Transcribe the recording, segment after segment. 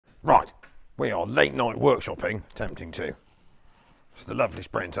Right, we are late night workshopping, attempting to. It's the lovely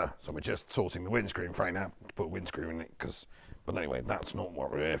Sprinter, so we're just sorting the windscreen frame out to put a windscreen in it, but anyway, that's not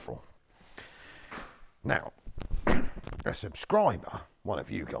what we're here for. Now, a subscriber, one of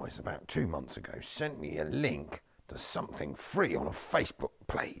you guys, about 2 months ago, sent me a link to something free on a Facebook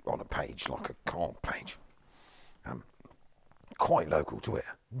on a page, like a card page, quite local to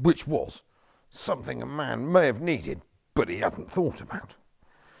here, which was something a man may have needed, but he hadn't thought about.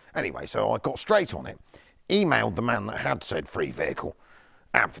 Anyway, so I got straight on it, emailed the man that had said free vehicle,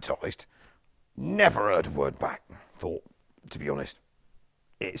 advertised, never heard a word back. Thought, to be honest,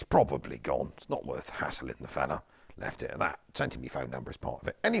 it's probably gone. It's not worth hassling the fella. Left it at that. Sent him my phone number as part of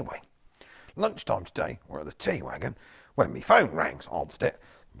it. Anyway, lunchtime today, we're at the tea wagon, when my phone rings, answered it.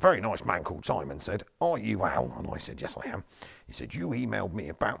 A very nice man called Simon said, "Are you Al?" And I said, "Yes, I am." He said, "You emailed me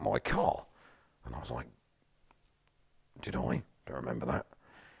about my car." And I was like, "Did I? Don't remember that."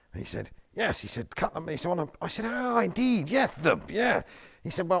 And he said, "Yes." He said, "Cut them." He said, I said, "Oh, indeed, yes, yeah." He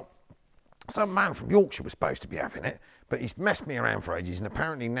said, "Well, some man from Yorkshire was supposed to be having it, but he's messed me around for ages, and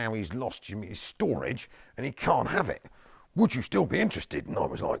apparently now he's lost his storage, and he can't have it. Would you still be interested?" And I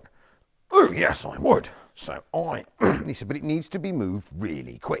was like, "Oh, yes, I would." So he said, "But it needs to be moved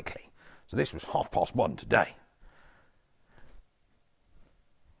really quickly." So this was 1:30 today.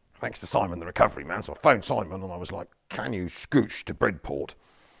 Thanks to Simon, the recovery man. So I phoned Simon, and I was like, "Can you scooch to Bridport,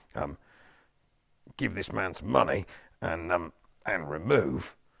 give this man some money, and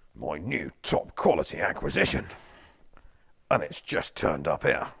remove my new top quality acquisition?" And it's just turned up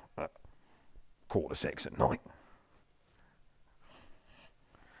here at 6:15 at night.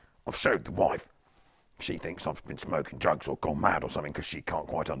 I've showed the wife. She thinks I've been smoking drugs or gone mad or something, because she can't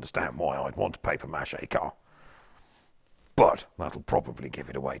quite understand why I'd want a paper mache car. But that'll probably give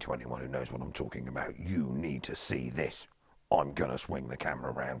it away to anyone who knows what I'm talking about. You need to see this. I'm going to swing the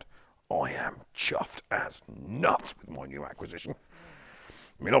camera around. I am chuffed as nuts with my new acquisition.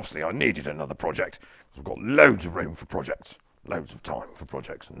 I mean, obviously I needed another project. I've got loads of room for projects, loads of time for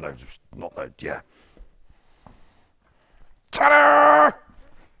projects, and loads of, not loads, yeah. Ta-da!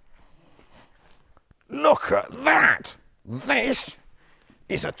 Look at that! This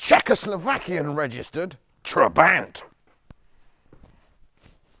is a Czechoslovakian registered Trabant.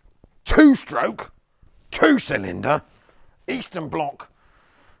 2-stroke, 2-cylinder, Eastern Bloc.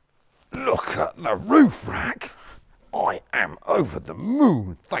 Look at the roof rack. I am over the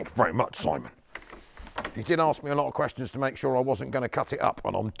moon. Thank you very much, Simon. He did ask me a lot of questions to make sure I wasn't going to cut it up,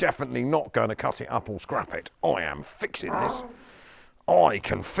 and I'm definitely not going to cut it up or scrap it. I am fixing this. I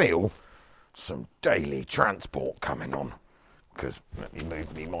can feel some daily transport coming on. Because, let me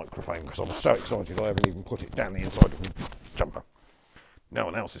move the microphone, because I was so excited I haven't even put it down the inside of the jumper. No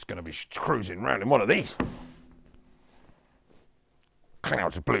one else is going to be cruising around in one of these.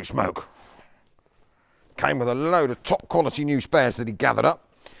 Clouds of blue smoke. Came with a load of top quality new spares that he gathered up.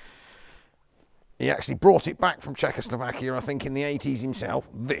 He actually brought it back from Czechoslovakia, I think, in the 80s himself.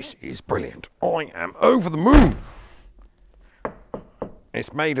 This is brilliant. I am over the moon.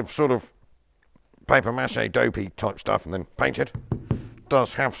 It's made of sort of paper mache dopey type stuff and then painted.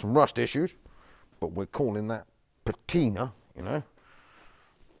 Does have some rust issues, but we're calling that patina, you know.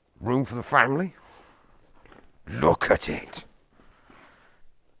 Room for the family. Look at it.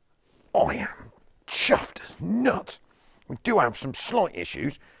 I am chuffed as nuts. We do have some slight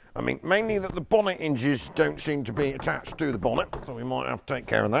issues. I mean, mainly that the bonnet hinges don't seem to be attached to the bonnet, so we might have to take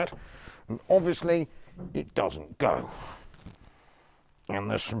care of that. And obviously, it doesn't go.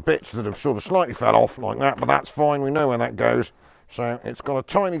 And there's some bits that have sort of slightly fell off like that, but that's fine, we know where that goes. So it's got a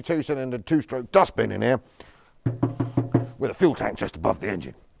tiny 2-cylinder, 2-stroke dustbin in here with a fuel tank just above the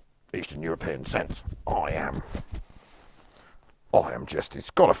engine. Eastern European sense. I am just,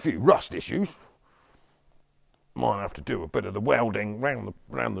 it's got a few rust issues. Might have to do a bit of the welding round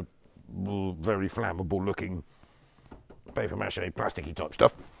the very flammable looking paper mache plasticky type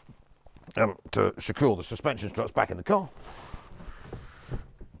stuff to secure the suspension struts back in the car.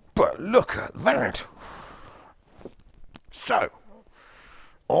 But look at that. So,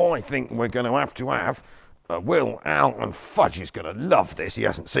 I think we're going to have Will, Al and Fudge is going to love this. He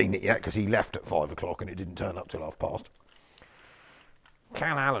hasn't seen it yet because he left at 5 o'clock and it didn't turn up till 1:30.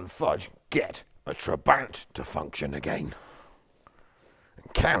 Can Al and Fudge get a Trabant to function again?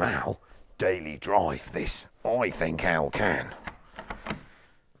 And can Al daily drive this? I think Al can.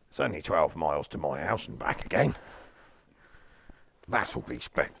 It's only 12 miles to my house and back again. That'll be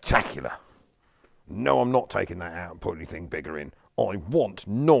spectacular. No, I'm not taking that out and putting anything bigger in. I want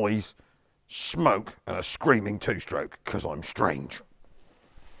noise, smoke and a screaming 2-stroke because I'm strange.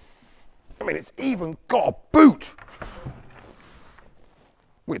 I mean, it's even got a boot.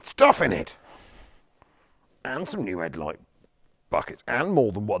 with stuff in it. And some new headlight buckets and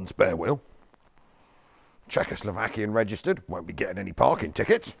more than one spare wheel. Czechoslovakian registered, won't be getting any parking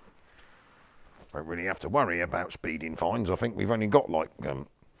tickets. Won't really have to worry about speeding fines. I think we've only got like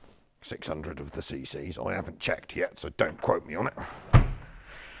 600 of the CCs. I haven't checked yet, so don't quote me on it.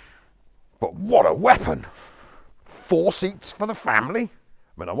 But what a weapon! 4 seats for the family.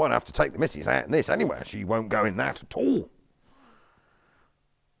 I mean, I won't have to take the missus out in this anyway. She won't go in that at all.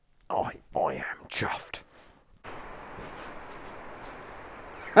 I am chuffed.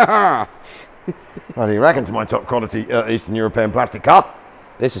 What do you reckon to my top quality Eastern European plastic car?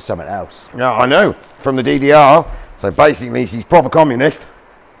 This is something else. Yeah, I know, from the DDR. So basically, she's proper communist.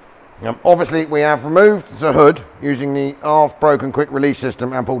 Obviously, we have removed the hood using the half-broken quick release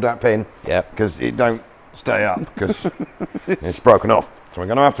system and pulled that pin. Yep. Because it don't stay up, because it's broken off. So we're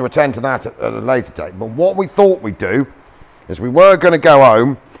going to have to attend to that at a later date. But what we thought we'd do is we were going to go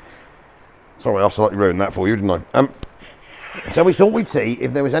home. Sorry, I slightly ruined that for you, didn't I? So we thought we'd see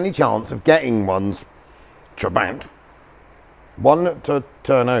if there was any chance of getting one's Trabant. One to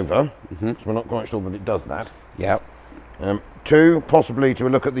turn over, so we're not quite sure that it does that. Yep. 2, possibly to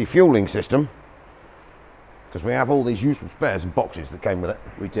look at the fueling system, because we have all these useful spares and boxes that came with it.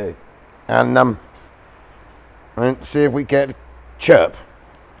 We do. And see if we get a chirp.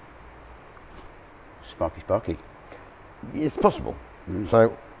 Sparky, sparky. It's possible.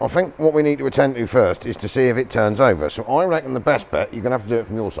 So I think what we need to attend to first is to see if it turns over. So I reckon the best bet, you're going to have to do it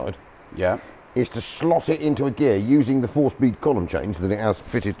from your side, Yeah. is to slot it into a gear using the 4-speed column change that it has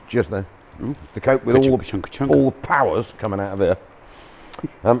fitted just there. To cope with all the powers coming out of there.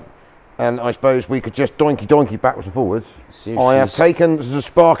 And I suppose we could just donkey backwards and forwards. I have taken the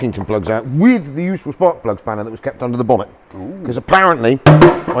Sparkington plugs out with the useful spark plug spanner that was kept under the bonnet. Because apparently,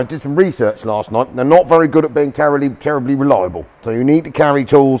 I did some research last night, they're not very good at being terribly reliable. So you need to carry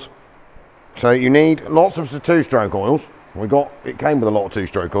tools. So you need lots of the 2-stroke oils. It came with a lot of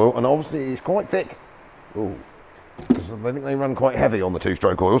 2-stroke oil, and obviously it's quite thick. Ooh. Because I think they run quite heavy on the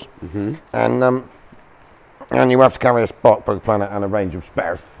 2-stroke oils. And you have to carry a spark plug spanner and a range of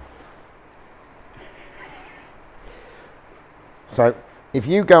spares. So if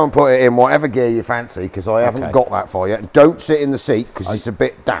you go and put it in whatever gear you fancy, because I haven't got that for yet, don't sit in the seat because it's a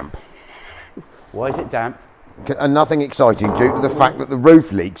bit damp. Why is it damp? And nothing exciting due to the fact that the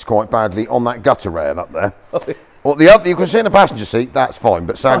roof leaks quite badly on that gutter rail up there. Or the other, you can sit in the passenger seat, that's fine,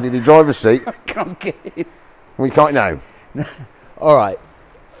 but sadly the driver's seat, I can't get it. We can't know. All right,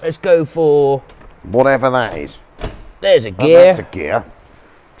 let's go for whatever that is. There's a gear. That's a gear.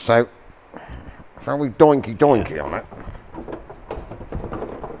 So, shall we donkey on it?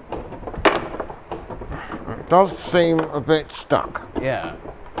 It does seem a bit stuck. Yeah.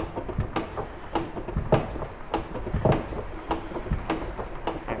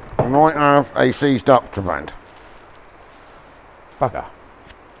 We might have a seized up Trabant. Bugger.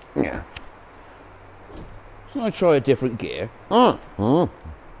 Yeah. So I'll try a different gear. Let's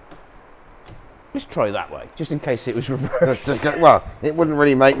try that way, just in case it was reversed. Well, it wouldn't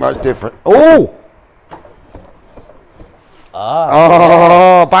really make much difference. Oh!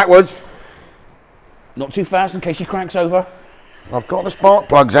 Oh, backwards. Not too fast in case she cranks over. I've got the spark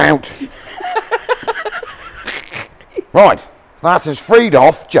plugs out. Right, that is freed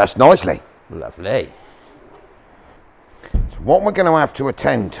off just nicely. Lovely. So what we're going to have to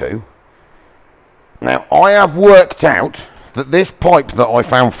attend to. Now, I have worked out that this pipe that I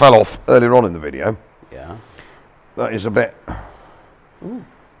found fell off earlier on in the video. Yeah. That is a bit.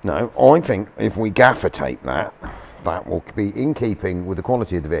 No, I think if we gaffer tape that, that will be in keeping with the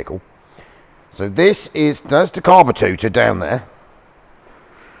quality of the vehicle. So that's the carburetor down there.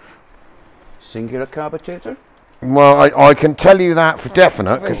 Singular carburetor? Well, I can tell you that for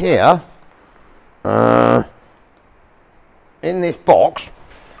definite, because here, in this box,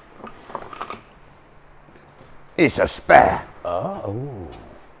 it's a spare. Oh.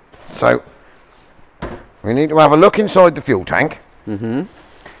 So, we need to have a look inside the fuel tank.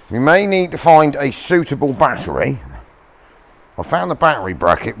 We may need to find a suitable battery. I found the battery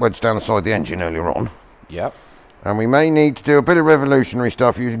bracket wedged down the side of the engine earlier on. Yep. And we may need to do a bit of revolutionary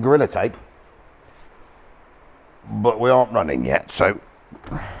stuff using Gorilla Tape. But we aren't running yet, so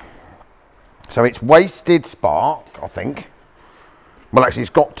it's wasted spark, I think. Well, actually,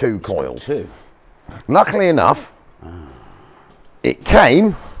 it's got 2 coils. Got 2. Luckily enough, it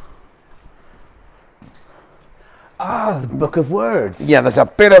came. Ah, the Book of Words. Yeah, there's a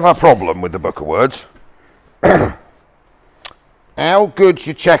bit of a problem with the Book of Words. How good's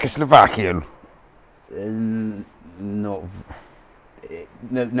your Czechoslovakian? No,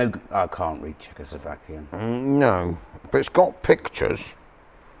 I can't read Czechoslovakian. No, but it's got pictures.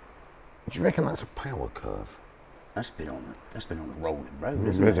 Do you reckon that's a power curve? That's been on a rolling road,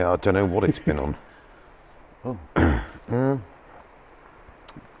 isn't it? I don't know what it's been on.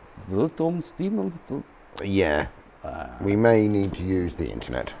 Yeah. We may need to use the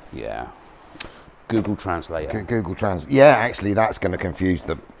internet. Yeah. Google Translator. Google Translate. Yeah, actually, that's going to confuse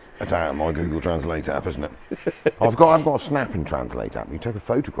the out of my Google Translate app, isn't it? I've got a Snap and Translate app. You take a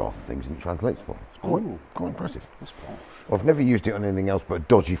photograph of things and it translates for you. It's quite impressive. That's posh. I've never used it on anything else but a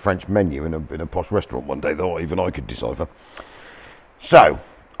dodgy French menu in a posh restaurant one day that even I could decipher. So,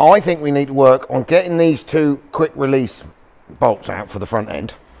 I think we need to work on getting these two quick release bolts out for the front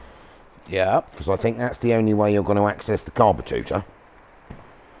end. Yeah. Because I think that's the only way you're going to access the carburetor tutor.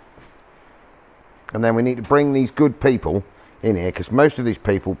 And then we need to bring these good people in here, because most of these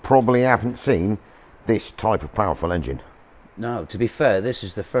people probably haven't seen this type of powerful engine. No, to be fair, this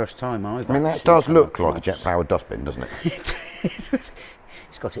is the first time I've I mean, that does look like a jet-powered dustbin, doesn't it?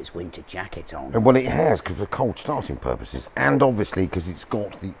 It's got its winter jacket on. And well, it has, because of cold starting purposes, and obviously because it's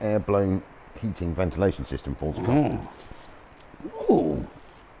got the air-blown heating ventilation system for the car. Ooh.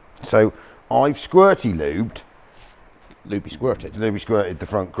 So I've squirty Squirted. the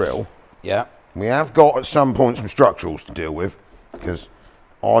front grille. Yeah. We have got at some point some structurals to deal with, because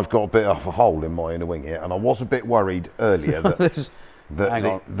I've got a bit of a hole in my inner wing here, and I was a bit worried earlier that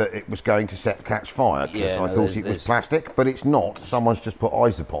it was going to catch fire, because I thought it was plastic, but it's not. Someone's just put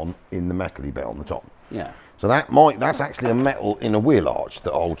Isopon in the metally bit on the top. Yeah. So that's actually a metal in a wheel arch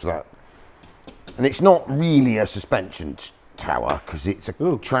that holds that. And it's not really a suspension tower, because it's a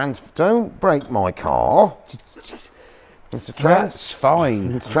don't break my car. It's a That's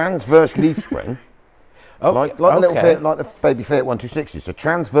fine. transverse leaf spring. Like the little Fiat, like the baby Fiat 126. It's a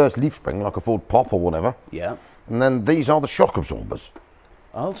transverse leaf spring, like a Ford Pop or whatever. Yeah. And then these are the shock absorbers.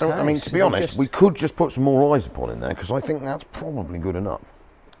 Okay. So, I mean, to be honest, we could just put some more Isopon in there, because I think that's probably good enough.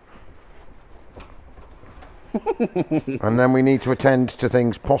 And then we need to attend to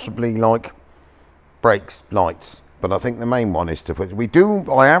things possibly like brakes, lights. But I think the main one is to put...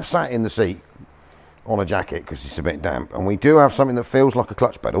 I have sat in the seat on a jacket because it's a bit damp, and we do have something that feels like a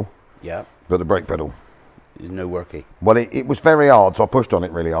clutch pedal. Yeah. But the brake pedal... There's no worky. Well, it was very hard, so I pushed on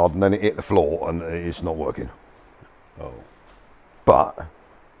it really hard, and then it hit the floor, and it's not working. Oh. But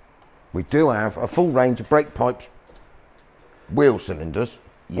we do have a full range of brake pipes, wheel cylinders.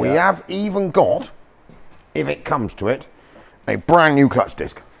 Yeah. We have even got, if it comes to it, a brand new clutch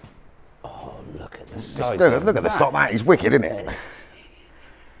disc. Oh, look at the size. Look at the size. That is wicked, isn't it?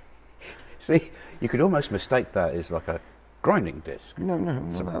 See, you could almost mistake that as like a grinding disc. No.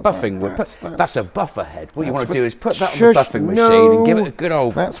 It's a buffing. That's a buffer head. What you want to do is put that on the buffing machine and give it a good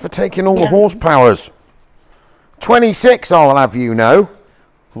old... That's for taking all the horsepowers. 26, I'll have you know.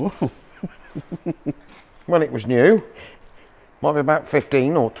 When it was new. Might be about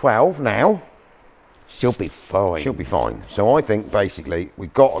 15 or 12 now. She'll be fine. She'll be fine. So I think basically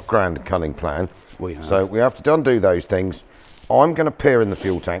we've got a grand culling plan. We have. So we have to undo those things. I'm going to peer in the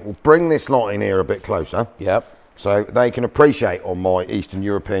fuel tank. We'll bring this lot in here a bit closer. Yep. So they can appreciate on my Eastern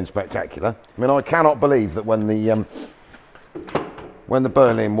European Spectacular. I mean, I cannot believe that when the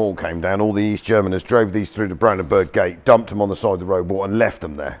Berlin Wall came down, all the East Germans drove these through the Brandenburg Gate, dumped them on the side of the road, and left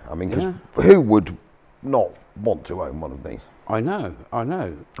them there. I mean, because who would not want to own one of these? I know. I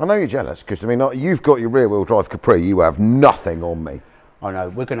know you're jealous, because, I mean, you've got your rear-wheel drive Capri. You have nothing on me. I know.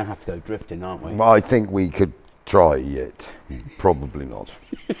 We're going to have to go drifting, aren't we? I think we could try it. Probably not.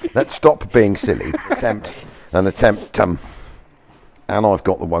 Let's stop being silly. Attempt. And I've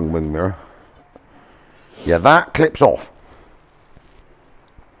got the one wing mirror. Yeah, that clips off.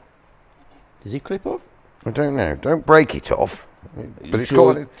 Does he clip off? I don't know. Don't break it off. But it's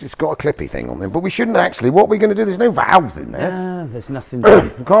got a clippy thing on there. But we shouldn't actually. What we're going to do? There's no valves in there. There's nothing.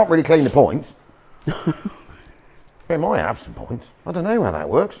 We can't really clean the points. It might have some points. I don't know how that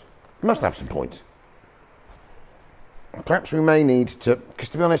works. It must have some points. Perhaps we may need to, because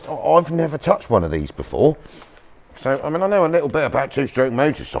to be honest, I've never touched one of these before. So, I mean, I know a little bit about two-stroke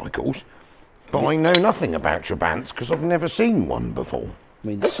motorcycles, but I know nothing about Trabants because I've never seen one before. I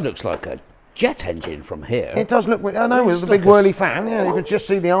mean, this looks like a jet engine from here. It does look, I know, with the big whirly fan. Yeah, you could just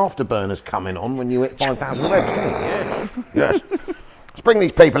see the afterburners coming on when you hit 5,000 revs, can't you? Yes. Let's bring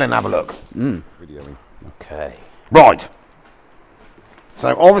these people in and have a look. Videoing. Okay. Right.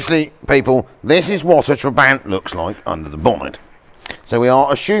 So obviously, people, this is what a Trabant looks like under the bonnet. So we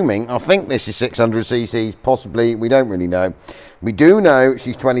are assuming, I think this is 600 cc's, possibly, we don't really know. We do know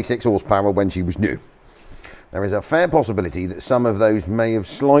she's 26 horsepower when she was new. There is a fair possibility that some of those may have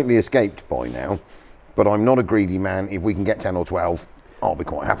slightly escaped by now, but I'm not a greedy man. If we can get 10 or 12, I'll be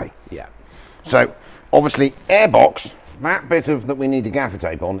quite happy. Yeah. So, obviously, airbox, that bit of that we need to gaffer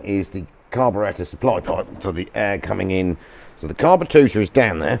tape on is the carburetor supply pipe for the air coming in. So the carburetor is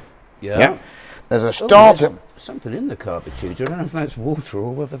down there. Yeah. Yep. There's a starter. There's something in the carburetor. I don't know if that's water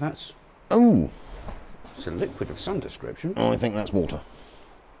or whether that's... Oh. It's a liquid of some description. I think that's water.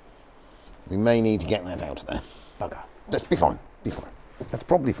 We may need to get that out of there. Bugger. That's be fine. Be fine. That's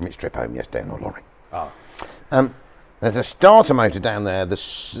probably from its trip home yesterday in our lorry. Oh. There's a starter motor down there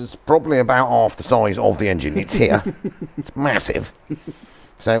that's probably about half the size of the engine. It's here. It's massive.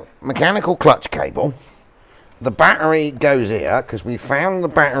 So, mechanical clutch cable. The battery goes here because we found the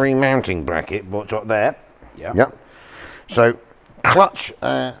battery mounting bracket, what's up there. Yeah. Yep. So, clutch,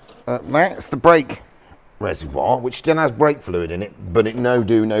 that's the brake reservoir, which still has brake fluid in it, but it no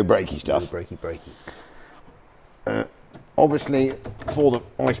brakey stuff. No brakey. Obviously, for the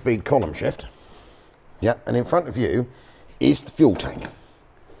high-speed column shift. Yeah, and in front of you is the fuel tank.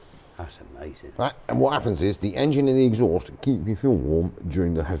 That's amazing. And what happens is the engine and the exhaust keep your fuel warm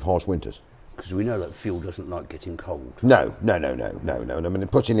during the harsh winters. Because we know that fuel doesn't like getting cold. No. I mean,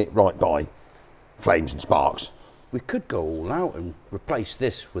 putting it right by flames and sparks. We could go all out and replace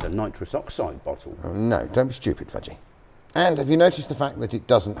this with a nitrous oxide bottle. No, don't be stupid, Fudgy. And have you noticed the fact that it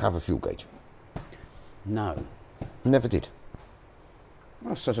doesn't have a fuel gauge? No. Never did.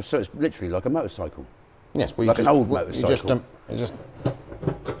 Oh, so it's literally like a motorcycle. Yes, well, like an old motorcycle. And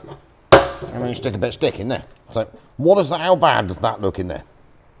then you stick a bit of stick in there. So, how bad does that look in there?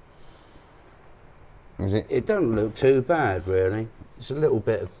 Is it? It doesn't look too bad, really. It's a little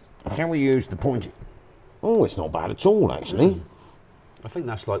bit of... Can we use the point? Oh, it's not bad at all, actually. I think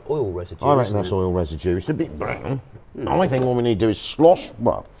that's like oil residue. I reckon that's oil residue. It's a bit brown. I think all we need to do is slosh.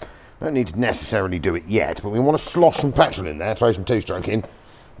 Well, don't need to necessarily do it yet, but we want to slosh some petrol in there, throw some two-stroke in,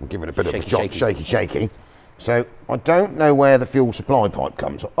 and give it a bit of a jolt, shaky. So, I don't know where the fuel supply pipe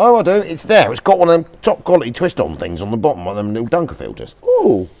comes. Oh, I do. It's there. It's got one of them top-quality twist-on things on the bottom, one of them little Dunker filters.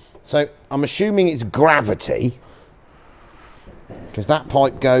 Ooh. So, I'm assuming it's gravity, because that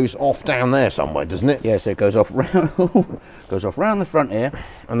pipe goes off down there somewhere, doesn't it? Yes, it goes off round the front here,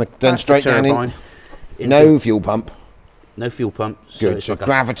 and then straight down in. No fuel pump. No fuel pump. Good. So,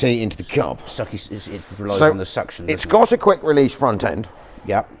 gravity into the cub. It relies on the suction. It's got a quick release front end.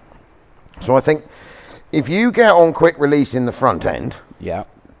 Yeah. So I think if you get on quick release in the front end, yeah,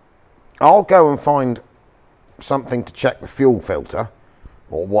 I'll go and find something to check the fuel filter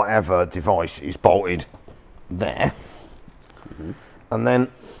or whatever device is bolted there, and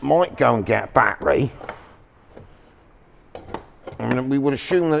then might go and get a battery. I mean, we would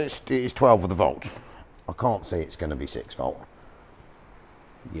assume that it is 12 of the volts. I can't see it's going to be 6 volt.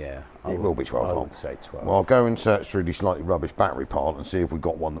 Yeah, it will be 12 volt. I would say 12. Well, I'll go and search through the slightly rubbish battery pile and see if we've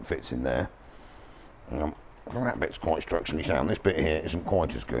got one that fits in there. That bit's quite structurally sound. This bit here isn't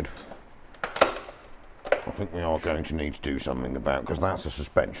quite as good. I think we are going to need to do something about, because that's a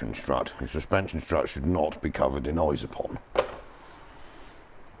suspension strut. The suspension strut should not be covered in Isopon.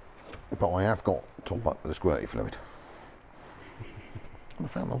 But I have got top up with the squirty fluid. I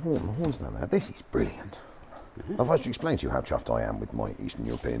found the horn. The horn's down there. This is brilliant. I've actually explained to you how chuffed I am with my Eastern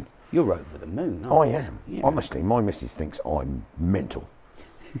European. You're over the moon, aren't you? I am. Yeah. Honestly, my missus thinks I'm mental.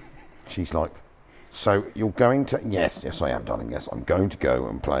 She's like, so you're going to... Yes, I am, darling. Yes, I'm going to go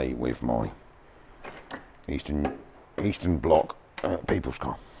and play with my Eastern Bloc people's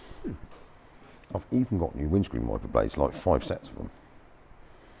car. I've even got new windscreen wiper blades, like 5 sets of them.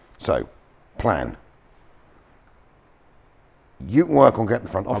 So, plan. You can work on getting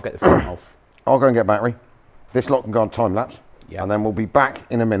the front off. I'll get the front off. I'll go and get battery. This lot can go on time lapse. Yeah. And then we'll be back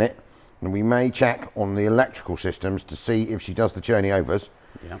in a minute, and we may check on the electrical systems to see if she does the churning overs.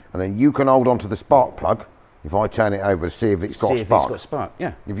 Yeah. And then you can hold on to the spark plug if I turn it over to see if it's got spark. It's got spark,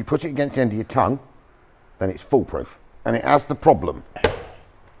 yeah. If you put it against the end of your tongue, then it's foolproof. And it has the problem.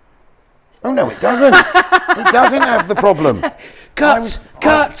 Oh no, it doesn't. It doesn't have the problem. Cut!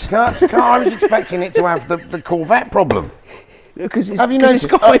 I was expecting it to have the Corvette problem. Have you noticed?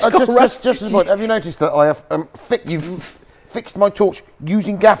 Just as a point, have you noticed that I have fixed my torch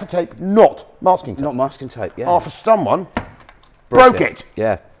using gaffer tape, not masking tape? Not masking tape, yeah. After someone broke it.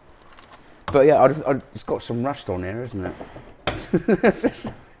 Yeah. But yeah, it's got some rust on here, isn't it?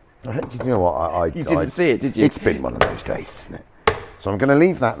 You know what? You didn't see it, did you? It's been one of those days, isn't it? So I'm going to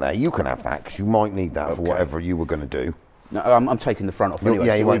leave that there. You can have that because you might need that for whatever you were going to do. No, I'm taking the front off anyway.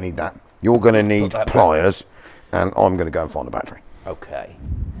 Yeah, you won't need that. You're going to need pliers, and I'm going to go and find a battery. Okay.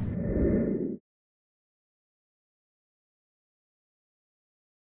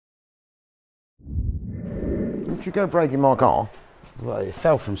 Did you go breaking my car? Well, it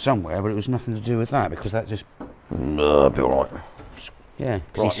fell from somewhere, but it was nothing to do with that because that just... It'll be all right. Yeah,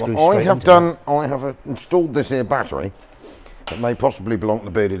 right, well, I have installed this here battery It may possibly belong to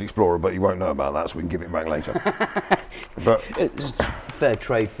the Bearded Explorer, but you won't know about that, so we can give it back later. But it's fair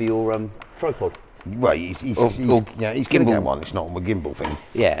trade for your tripod. Well, he's going to get one. It's not a gimbal thing.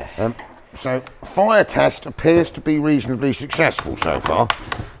 Yeah. So fire test appears to be reasonably successful so far,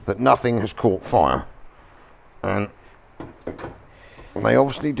 that nothing has caught fire. And they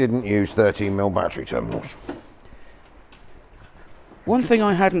obviously didn't use 13mm battery terminals. One thing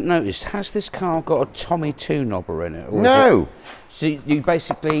I hadn't noticed, has this car got a Tommy 2 knobber in it? Or no! So you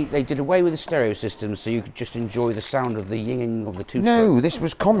basically, they did away with the stereo system so you could just enjoy the sound of the yinging of the two-stroke? No, this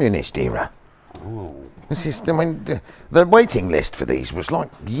was communist era. Oh. This is, I mean, the waiting list for these was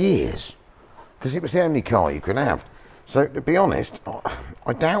like years, because it was the only car you could have. So to be honest,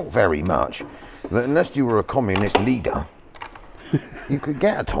 I doubt very much that unless you were a communist leader, you could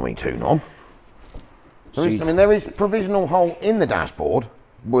get a Tommy 2 knob. There is provisional hole in the dashboard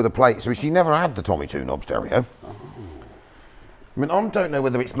with a plate, so she never had the Tommy 2 knob stereo. Oh. I mean, I don't know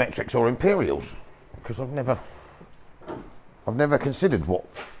whether it's metrics or imperials, because I've never considered what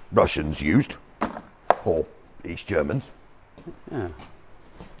Russians used, or East Germans. Yeah.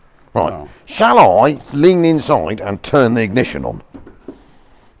 Right, oh. Shall I lean inside and turn the ignition on?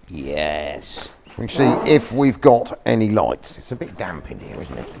 Yes. So we can see if we've got any lights. It's a bit damp in here,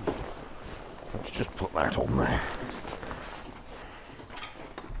 isn't it? Let's just put that on there.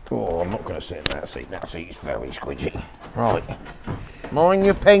 Oh, I'm not going to sit in that seat. That seat is very squidgy. Right. Mind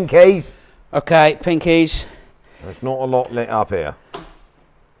your pinkies. Okay, pinkies. There's not a lot lit up here.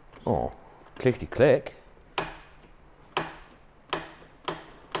 Oh. Clickety click.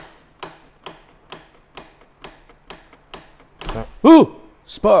 Ooh!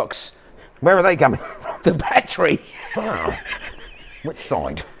 Sparks. Where are they coming from? The battery. Oh. Which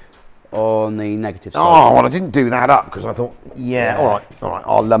side? On the negative side. Oh, well, I didn't do that up because I thought, yeah, all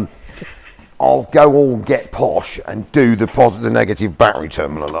right, I'll go all get posh and do the negative battery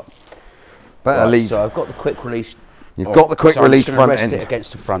terminal up. Better leave. So I've got the quick release. You've got the quick release front end. It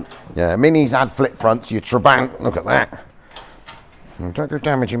against the front. Yeah, Minis had flip fronts. Your Trabant, look at that. Don't go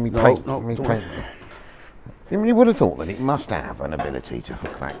damaging me paint. I mean, you would have thought that it must have an ability to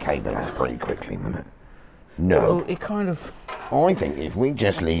hook that cable out pretty quickly, wouldn't it? No. Well, it kind of... I think if we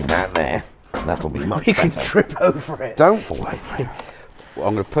just leave that there, that'll be much better. You can trip over it. Don't fall over it. Well,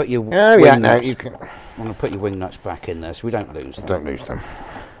 I'm going to put your wing nuts. I'm going to put your wing nuts back in there so we don't lose them. Don't lose them.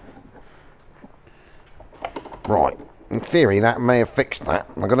 Right. In theory, that may have fixed that.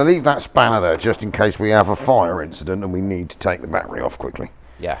 I'm going to leave that spanner there just in case we have a fire incident and we need to take the battery off quickly.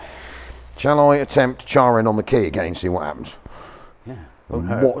 Yeah. Shall I attempt charring on the key again and see what happens? Yeah.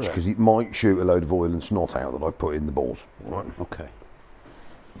 And watch, because it might shoot a load of oil and snot out that I've put in the balls. All right. Okay.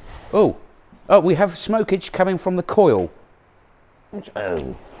 Oh, we have smokage coming from the coil.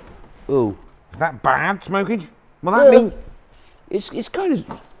 Oh. Oh. Is that bad, smokage? Well, that means... It's kind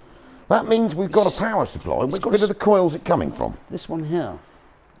of... That means we've got a power supply. Which bit of the coil is it coming from? This one here.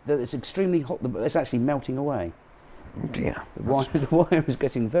 It's extremely hot. It's actually melting away. Oh dear. The wire is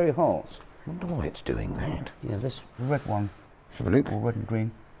getting very hot. I wonder why it's doing that. Yeah, this red one. Let's have a look. Or red and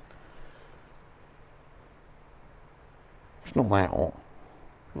green. It's not that hot.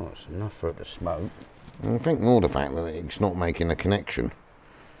 Well, it's enough for it to smoke. I think more the fact that it's not making a connection,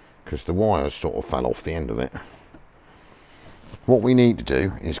 because the wires sort of fell off the end of it. What we need to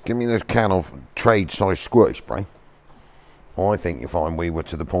do is give me this can of trade size squirty spray. I think you'll find we were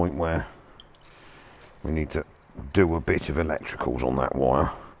to the point where we need to do a bit of electricals on that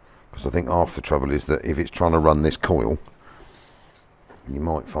wire, because I think half the trouble is that if it's trying to run this coil, you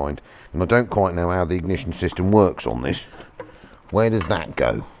might find, and I don't quite know how the ignition system works on this. Where does that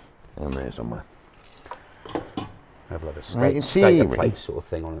go? Down there somewhere. Have like a stator plate sort of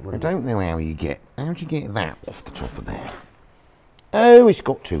thing on it. I don't know how do you get that off the top of there? Oh, it's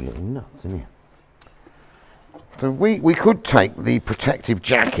got two little nuts in here. So we could take the protective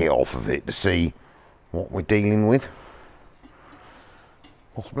jacket off of it to see what we're dealing with.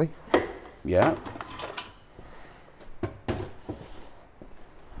 Possibly. Yeah.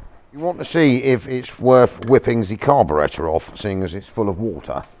 You want to see if it's worth whipping the carburettor off, seeing as it's full of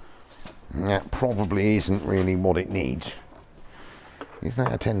water. That probably isn't really what it needs. Is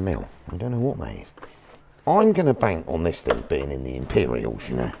that a 10mm? I don't know what that is. I'm going to bank on this thing being in the Imperials,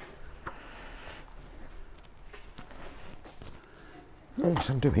 you know. Yes,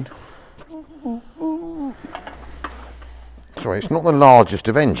 I'm doing. Sorry, it's not the largest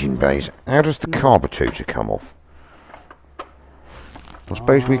of engine bays. How does the carburetor come off? I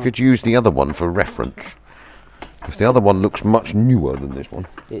suppose we could use the other one for reference, because the other one looks much newer than this one.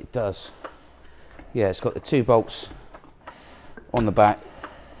 It does. Yeah, it's got the 2 bolts on the back.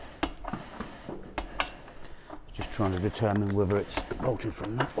 Just trying to determine whether it's bolted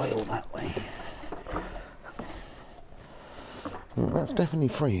from that way or that way. Well, that's definitely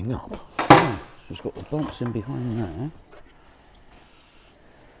freeing up. Oh, so it's got the bolts in behind there.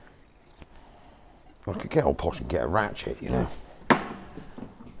 I could get all posh and get a ratchet, you know.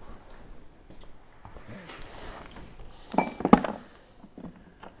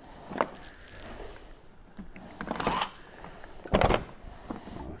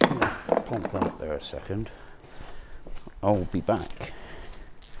 Plonk that there a second. I'll be back.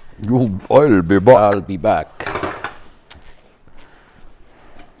 I'll be back. I'll be back.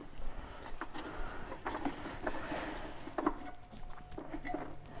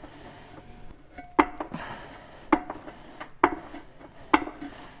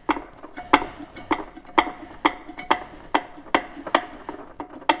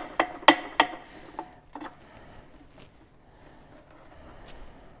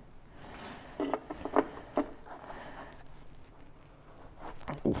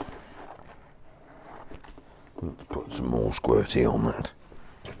 Let's put some more squirty on that.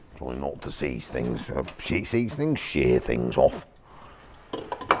 Try not to seize things, shear things off.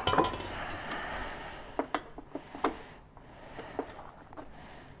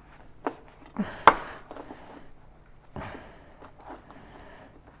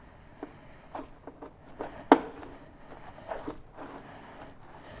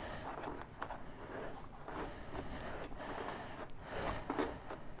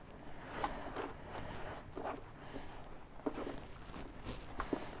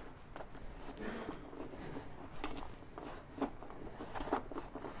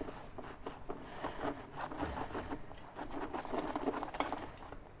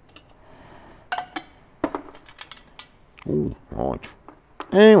 Oh, right.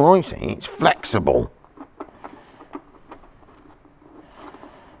 Oh, I see, it's flexible.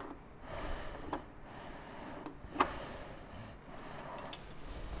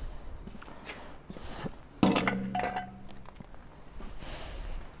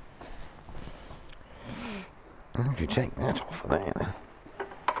 How do you take that off of there then?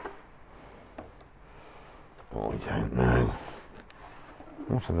 Oh, I don't know.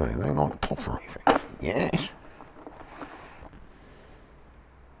 What are they? They're like pottery things. Yes.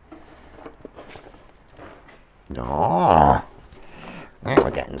 Oh, now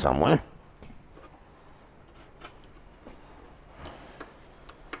we're getting somewhere.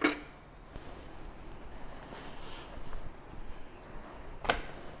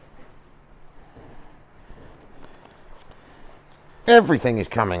 Everything is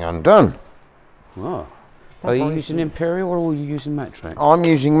coming undone. Oh. Are you using Imperial or are you using metric? I'm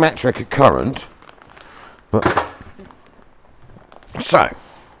using metric at current, but so.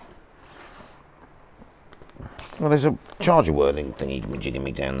 Well, there's a charger wording thingy jigging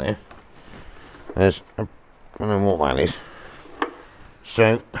me down there. There's, I don't know what that is.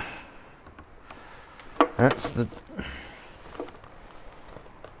 So, that's the.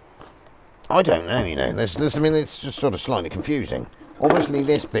 I don't know, you know. I mean, it's just sort of slightly confusing. Obviously,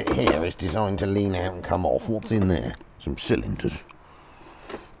 this bit here is designed to lean out and come off. What's in there? Some cylinders.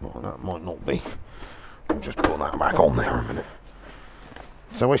 Well, that might not be. I'll just put that back on there a minute.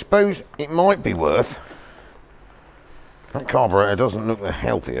 So I suppose it might be worth. That carburetor doesn't look the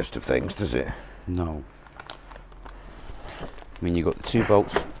healthiest of things, does it? No. I mean, you've got the two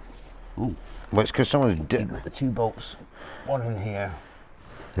bolts. Ooh. Well, it's because someone's You've got the two bolts, one in here,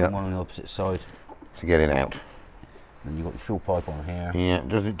 and one on the opposite side. To get it out. And you've got your fuel pipe on here. Yeah,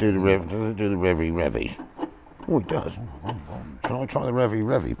 does it do the revy? Oh, it does. Shall I try the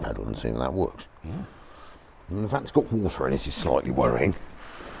revy pedal and see if that works? Yeah. And the fact it's got water in it is slightly worrying.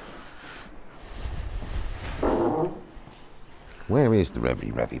 Where is the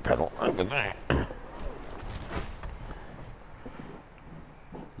revy pedal? Over there.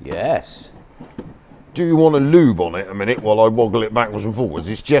 Yes. Do you want to lube on it a minute while I woggle it backwards and forwards?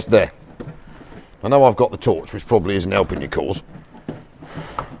 It's just there. I know I've got the torch, which probably isn't helping your cause.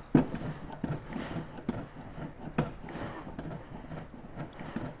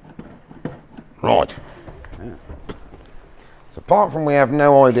 Right. Yeah. So apart from we have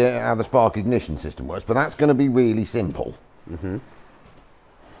no idea how the spark ignition system works, but that's going to be really simple. Mm-hmm.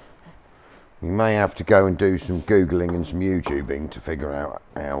 You may have to go and do some Googling and some YouTubing to figure out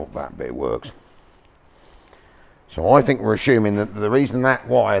how that bit works. So I think we're assuming that the reason that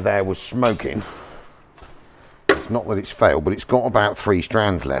wire there was smoking, it's not that it's failed, but it's got about 3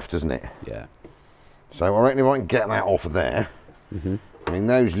 strands left, hasn't it? Yeah. So I reckon if I can get that off of there, I mean,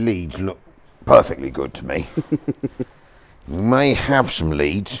 those leads look perfectly good to me. You may have some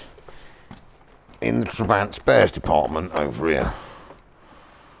leads in the Trabant spares department over here.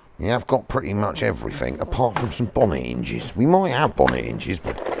 You have got pretty much everything, apart from some bonnet hinges. We might have bonnet hinges,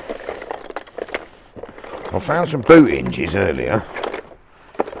 but I found some boot hinges earlier,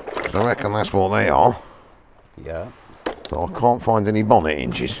 so I reckon that's what they are. Yeah. But I can't find any bonnet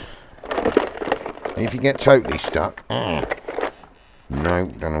hinges. If you get totally stuck, no,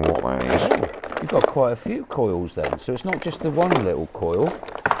 don't know what that is. Oh, you've got quite a few coils then, so it's not just the one little coil.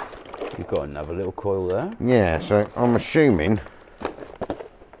 You've got another little coil there. Yeah, so I'm assuming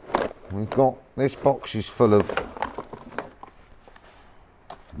we've got, this box is full of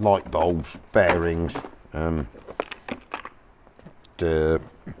light bulbs, bearings,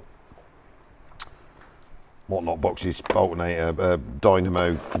 whatnot boxes, alternator,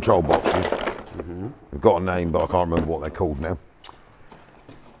 dynamo control boxes. We've got a name, but I can't remember what they're called now.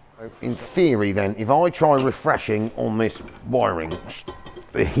 In theory then, if I try refreshing on this wiring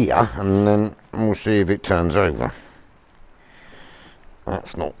here, and then we'll see if it turns over.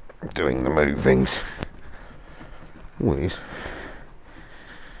 That's not doing the movings. Oh, it is.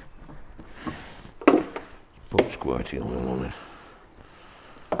 Put squirty oil on it.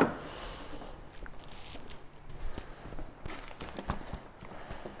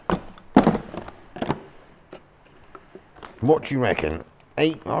 What do you reckon?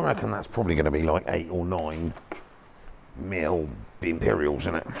 8, I reckon that's probably going to be like 8 or 9 mil imperials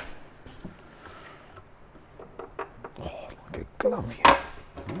in it. Oh, like a glove, yeah.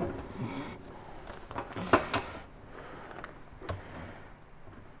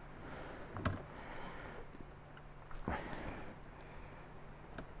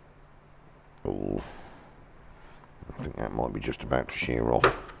 Oh, I think that might be just about to shear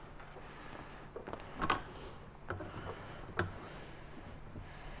off.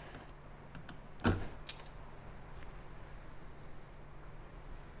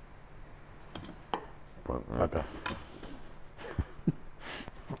 Okay.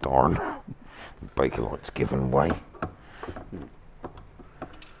 Darn. Bakelite's given way.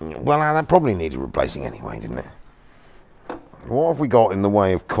 Well, that probably needed replacing anyway, didn't it? What have we got in the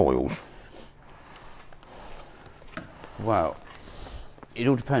way of coils? Well, it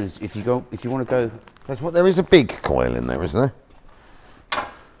all depends. If you want to go, There is a big coil in there, isn't there?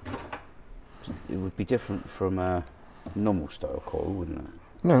 it would be different from a normal style coil, wouldn't it?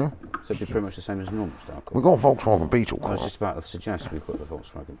 No. So it'd be pretty much the same as a normal style coil. We've got a Volkswagen Beetle I was coil. just about to suggest we've got the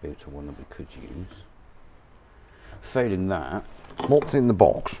Volkswagen Beetle one that we could use. Failing that, What's in the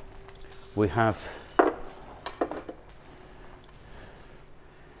box? we have.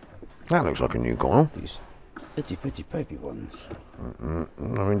 That looks like a new coil. These itty bitty baby ones. I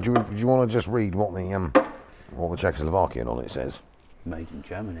mean, do you want to just read what the Czechoslovakian on it says? Made in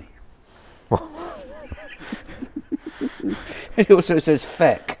Germany. It also says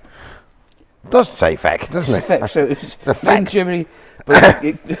FEC. It does say FEC, doesn't it? FEC, so it's made in Germany, but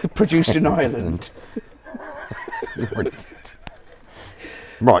it produced in Ireland.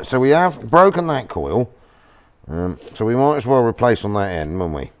 Right, so we have broken that coil, so we might as well replace on that end,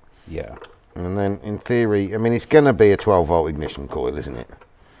 won't we? Yeah. And then, in theory, I mean, it's going to be a 12-volt ignition coil, isn't it?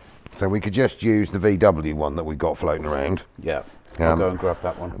 So we could just use the VW one that we've got floating around. Yeah. I'll go and grab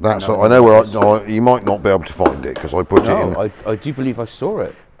that one. That's I know where you might not be able to find it because I put it in. I do believe I saw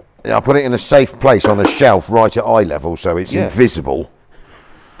it. Yeah, I put it in a safe place on a shelf right at eye level, so it's invisible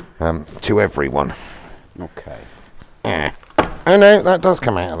to everyone. Okay. Oh no, that does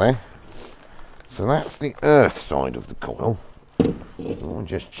come out of there. So that's the earth side of the coil. I'll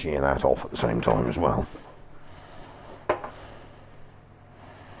just shear that off at the same time as well.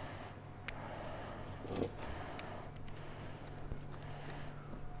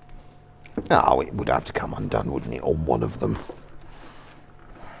 Oh, it would have to come undone, wouldn't it, on one of them?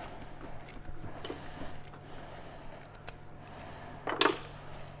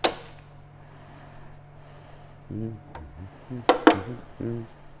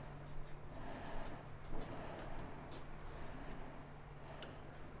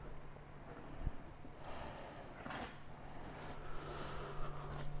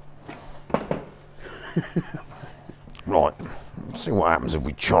 Right, let's see what happens if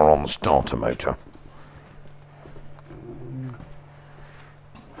we char on the starter motor.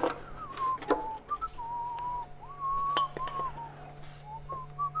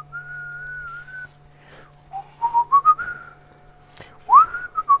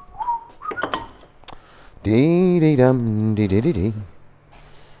 Dee dee dum dee dee dee dee.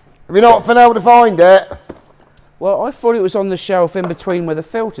 Have you not been able to find it? Well, I thought it was on the shelf in between where the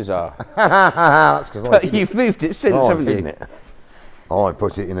filters are. That's because But you've moved it since, haven't you? It? I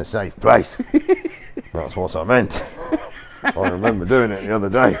put it in a safe place. That's what I meant. I remember doing it the other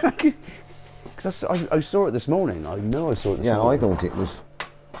day. Because I saw it this morning. I know I saw it this morning. Yeah, I thought it was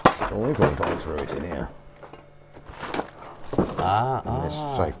we can throw it in here. In this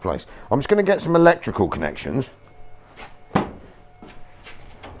safe place. I'm just going to get some electrical connections.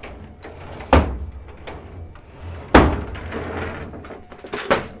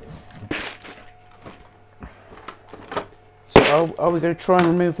 So are we going to try and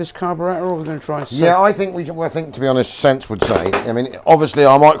remove this carburettor, or are we going to try and... Yeah, I think I think, to be honest, sense would say. I mean, obviously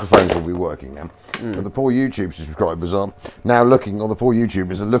our microphones will be working now, but the poor YouTube subscribers are now looking, or the poor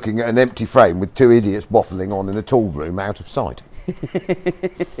YouTubers are looking at an empty frame with two idiots waffling on in a tool room out of sight.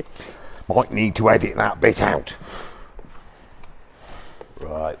 Might need to edit that bit out.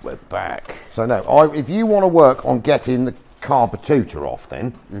 Right, we're back. So no, if you want to work on getting the carburetor off,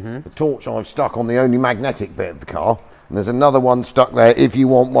 then the torch I've stuck on the only magnetic bit of the car. And there's another one stuck there if you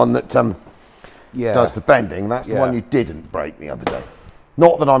want one that does the bending. That's the one you didn't break the other day.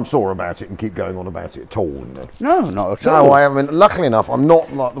 Not that I'm sore about it and keep going on about it at all. You know. No, not at all. No, I mean, luckily enough, I'm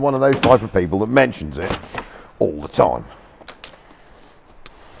not like one of those type of people that mentions it all the time.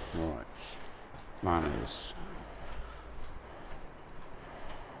 Right, manners.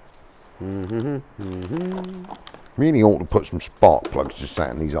 Really ought to put some spark plugs just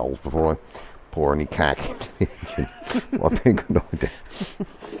sat in these holes before I pour any cack into the engine. Might be a good idea.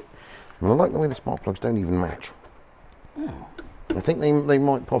 And I like the way the spark plugs don't even match. I think they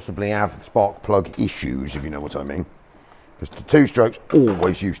might possibly have spark plug issues, if you know what I mean. Because the two-strokes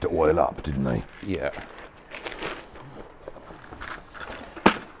always used to oil up, didn't they? Yeah.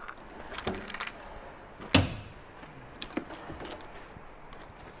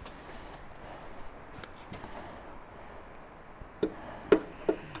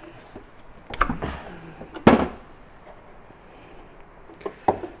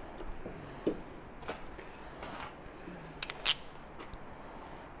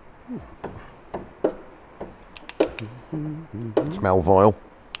 Smell vile.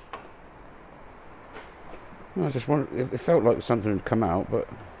 I just wondered, it felt like something had come out, but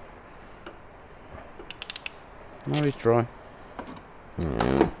no, he's dry.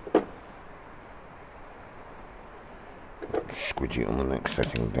 Squidgy on the next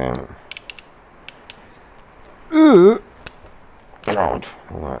setting down. God,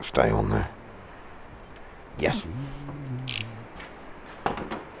 will that stay on there? Yes.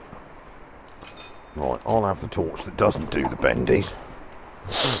 Right, I'll have the torch that doesn't do the bendies.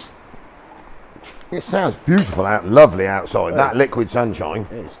 It sounds beautiful out, lovely outside. That liquid sunshine.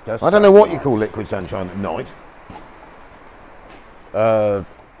 It does. I don't know what you call liquid sunshine at night.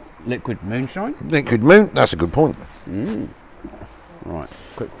 Liquid moonshine. Liquid moon. That's a good point. Right,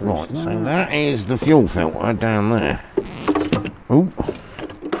 quick. Right, so that is the fuel filter down there. Oh.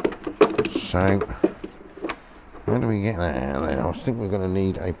 So, how do we get that out of there? I think we're going to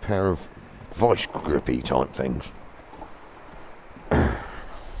need a pair of vice grippy type things.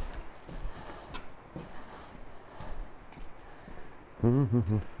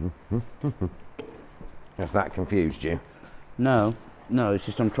 Has that confused you? No, it's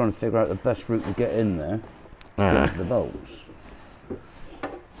just I'm trying to figure out the best route to get in there. Into the bolts.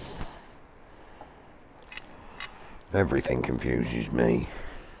 Everything confuses me.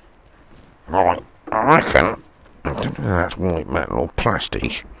 Right, I reckon, I don't know if that's white metal or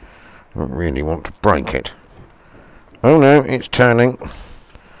plastic. I don't really want to break it. Oh no, it's turning.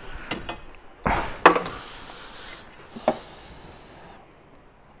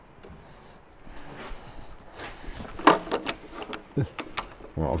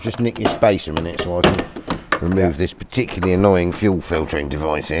 Well, I'll just nick your space a minute so I can remove this particularly annoying fuel filtering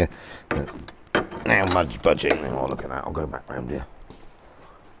device here. That's now budging. Oh, look at that. I'll go back round here.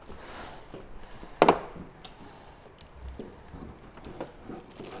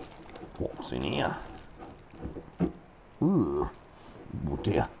 What's in here? Ooh. Oh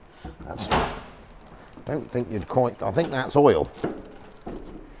dear. That's... don't think you'd quite... I think that's oil.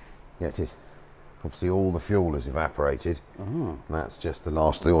 Yeah, it is. Obviously all the fuel has evaporated. That's just the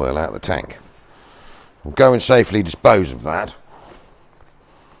last of the oil out of the tank. We'll go and safely dispose of that.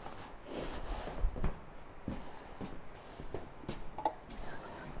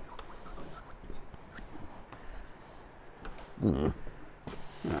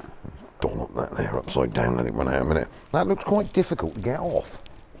 Dollop that there upside down, let it run out a minute. That looks quite difficult to get off.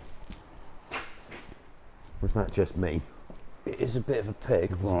 Or is that just me? It is a bit of a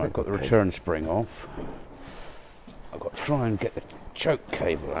pig. Right, I've got the return spring off. I've got to try and get the choke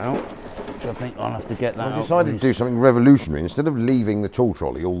cable out, which I think I'll have to get that out. I decided to do something revolutionary. Instead of leaving the tool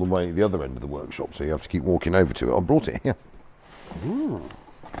trolley all the way to the other end of the workshop, so you have to keep walking over to it, I brought it here. Ooh.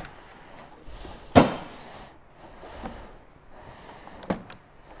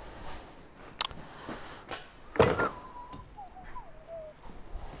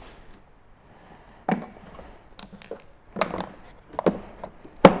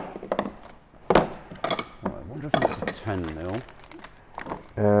 wonder if it's a 10mm.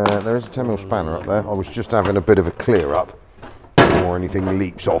 There is a 10mm spanner up there. I was just having a bit of a clear up before anything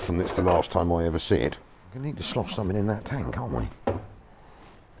leaps off, and it's the last time I ever see it. We need to slosh something in that tank, aren't we?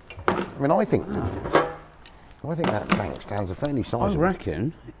 I mean, I think that tank stands a fairly sizable. I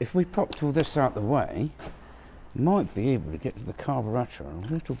reckon if we popped all this out the way, might be able to get to the carburettor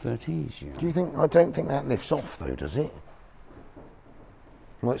a little bit easier. Do you think? I don't think that lifts off though, does it?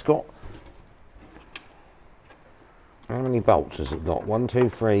 Well, it's got. How many bolts has it got? 1, 2,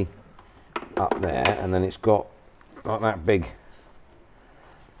 3 up there, and then it's got like that big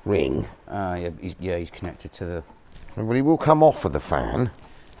ring. Yeah, he's connected to the. Well, he will come off of the fan.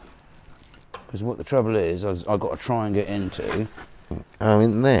 Because what the trouble is, I've got to try and get into. Oh,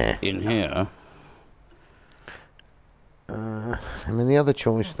 in there. In here. I mean, the other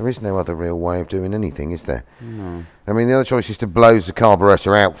choice, there is no other real way of doing anything, is there? No. I mean, the other choice is to blow the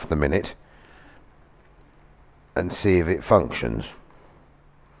carburettor out for the minute and see if it functions.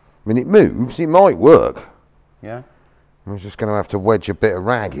 I mean, it moves, it might work. Yeah? I'm just going to have to wedge a bit of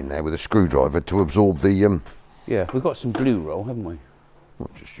rag in there with a screwdriver to absorb the... Yeah, we've got some glue roll, haven't we? I'll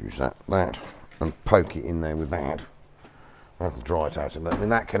just use that, and poke it in there with that. That'll dry it out. I mean,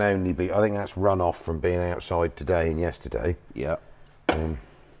 that can only be, I think that's run off from being outside today and yesterday. Yeah.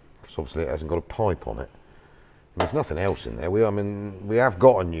 Because obviously it hasn't got a pipe on it. There's nothing else in there. I mean, we have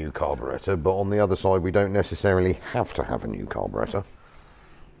got a new carburettor, but on the other side we don't necessarily have to have a new carburettor.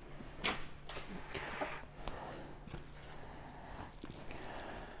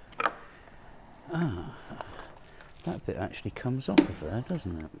 Ah, that bit actually comes off of there,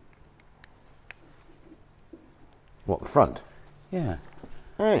 doesn't it? What, the front? Yeah.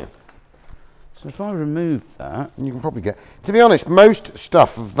 Oh. So if I remove that... You can probably get... To be honest, most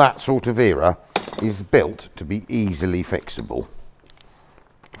stuff of that sort of era is built to be easily fixable.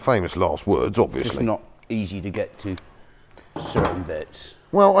 Famous last words, obviously. It's not easy to get to certain bits.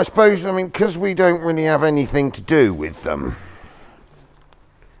 Well, I suppose, I mean, because we don't really have anything to do with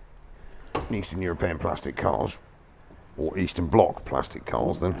Eastern European plastic cars, or Eastern Bloc plastic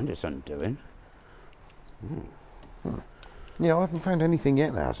cars, then. And it's undoing. Yeah, I haven't found anything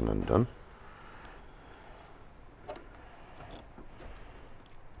yet that hasn't undone.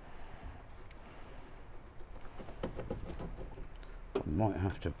 I might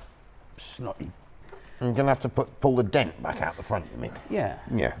have to slightly... I'm going to have to pull the dent back out the front, you mean? Yeah.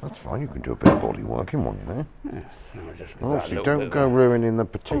 Yeah, that's fine. You can do a bit of body work in one, you know. Yeah, so I'll just give that a Obviously, little don't bit go of ruining the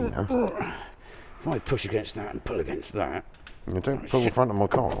patina. If I push against that and pull against that... You don't pull the front of my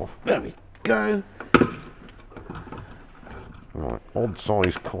car off. There we go. Right, odd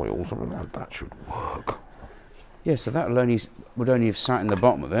size coils. I mean, that should work. Yeah, so that would only have sat in the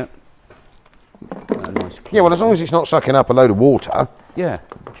bottom of it. Nice Yeah, well, as long as it's not sucking up a load of water. Yeah.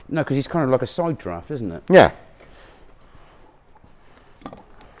 No, because it's kind of like a side draft, isn't it? Yeah.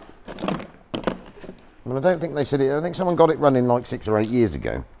 Well, I don't think they said it. I think someone got it running like 6 or 8 years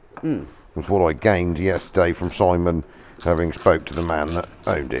ago. Was what I gained yesterday from Simon, having spoke to the man that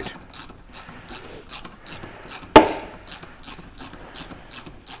owned it.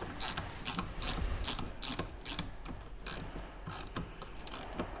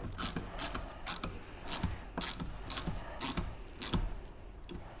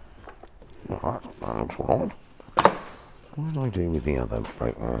 That looks right. What did I do with the other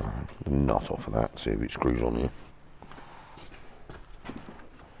the nut off of that? See if it screws on here.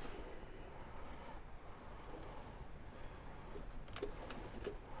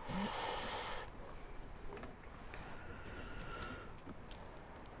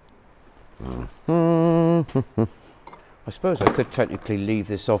 I suppose I could technically leave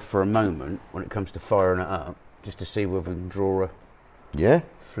this off for a moment when it comes to firing it up, just to see whether we can draw a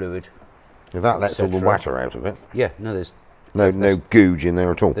fluid. If that lets all the water out of it. Yeah, no, there's no googe in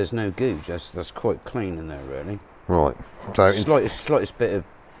there at all. There's no googe. That's quite clean in there, really. Right. So slightest bit of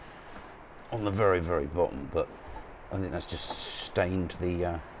on the very, very bottom, but I think that's just stained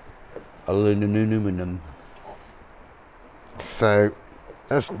the aluminum. So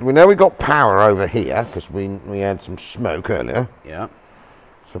we know we got power over here because we had some smoke earlier. Yeah.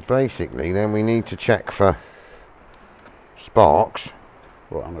 So basically, then we need to check for sparks.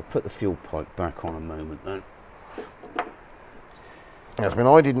 Right, I'm going to put the fuel pipe back on a moment then. Yes, I mean,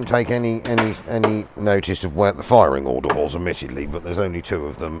 I didn't take any notice of where the firing order was, admittedly, but there's only 2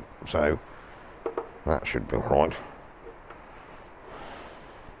 of them, so that should be all right.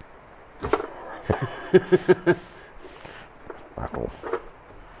 Battle.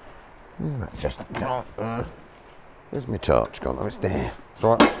 Isn't that just... where's my torch gone? Oh, it's there. It's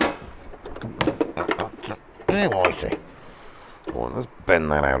all right. There was it. Right, let's bend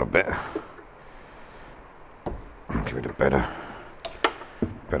that out a bit.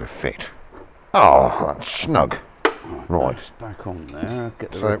 better fit. Oh, that's snug. Right. It's back on there.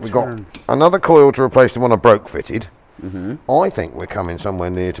 Get the So return. we've got another coil to replace the one I broke fitted. I think we're coming somewhere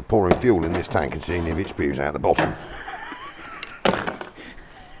near to pouring fuel in this tank and seeing if it spews out the bottom.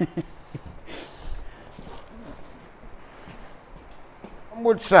 I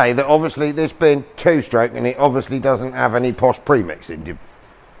would say that obviously this being two-stroke and it obviously doesn't have any posh premixing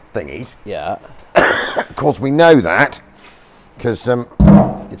thingies. Yeah. Of course we know that because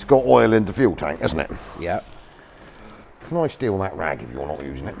it's got oil in the fuel tank, hasn't it? Yeah. Can I steal that rag if you're not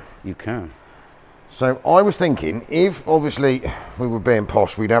using it? You can. So I was thinking, if obviously we were being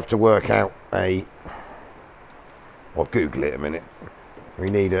posh, we'd have to work out I'll Google it a minute. We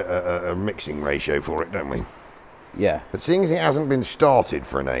need a mixing ratio for it, don't we? Yeah. But seeing as it hasn't been started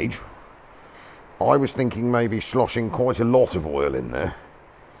for an age, I was thinking maybe sloshing quite a lot of oil in there.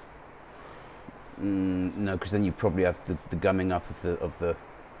 No, because then you probably have the gumming up of the.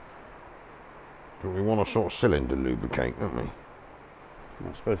 But we want a sort of cylinder lubricate, don't we?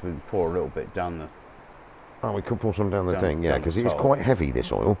 I suppose we pour a little bit down the. Oh, we could pour some down the Down- thing, yeah, down because the it is top. quite heavy,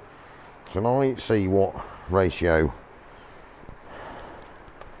 this oil. So I see what ratio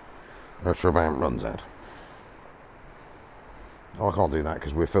a Travant runs at. I can't do that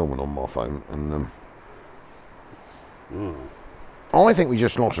because we're filming on my phone, and I think we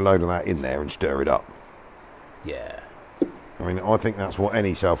just slosh a load of that in there and stir it up. Yeah. I mean, I think that's what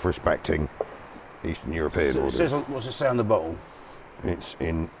any self-respecting Eastern European So will it do. says what's it say on the bottle? It's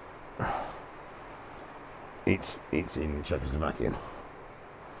in Czechoslovakian.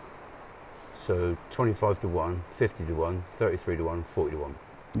 So 25 to 1, 50 to 1, 33 to 1, 40 to 1.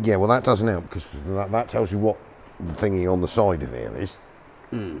 Yeah, well, that doesn't help because that tells you what the thingy on the side of here is.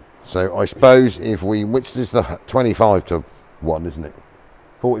 So I suppose if we, which is the 25 to 1, isn't it?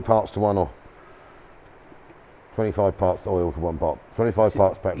 40 parts to 1 or 25 parts oil to 1 part. 25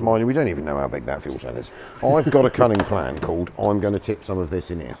 parts petrol. Mind you, we don't even know how big that fuel cell is. I've got a cunning plan called I'm going to tip some of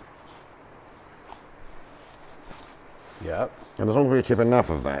this in here. Yeah. And as long as we tip enough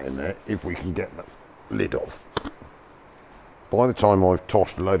of that in there, if we can get the lid off, by the time I've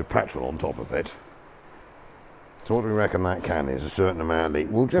tossed a load of petrol on top of it, so what do we reckon that can is? A certain amount of leak.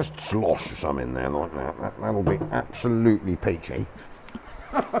 We'll just slosh some in there like that. That'll be absolutely peachy.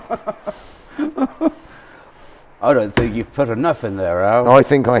 I don't think you've put enough in there, Al. I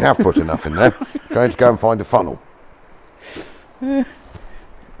think I have put enough in there. Going to go and find a funnel.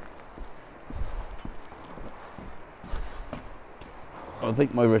 I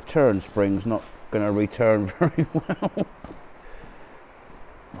think my return spring's not going to return very well.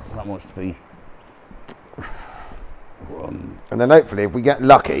 That wants to be. And then hopefully if we get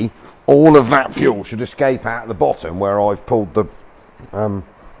lucky, all of that fuel should escape out the bottom where I've pulled the... I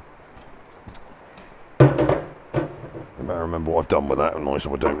better remember what I've done with that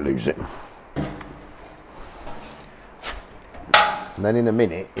so I don't lose it. And then in a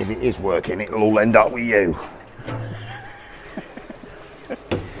minute, if it is working, it'll all end up with you.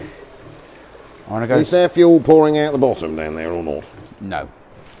 I want to go. Is there fuel pouring out the bottom down there or not? No.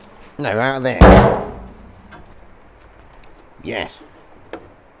 No, out of there. Yes.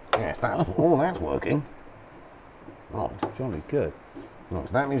 Yes, that's, that's working. Right. Jolly good. Right,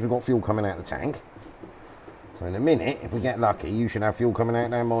 so that means we've got fuel coming out the tank. So in a minute, if we get lucky, you should have fuel coming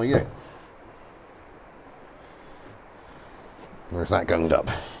out down by you. Or is that gunged up?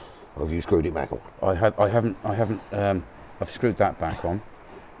 Or have you screwed it back on? I've screwed that back on.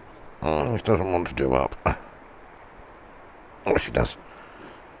 Oh, this doesn't want to do up. Oh, she does.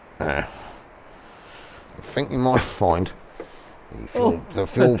 I think you might find the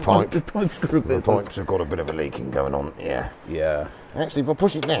fuel pipe. The pipe's got a The bit. pipes have got a bit of a leaking going on. Yeah. Yeah. Actually, if I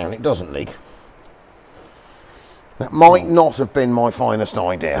push it down, it doesn't leak. That might not have been my finest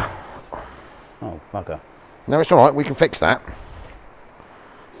idea. Oh, bugger. No, it's all right. We can fix that.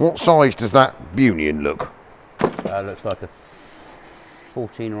 What size does that union look? Looks like a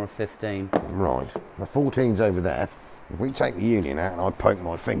 14 or a 15. Right. The 14's over there. If we take the union out and I poke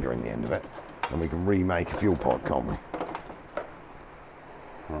my finger in the end of it, then we can remake a fuel pipe, can't we?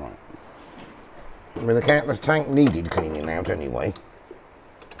 Right. I mean, the tank needed cleaning out anyway.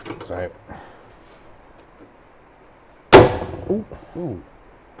 So... Ooh.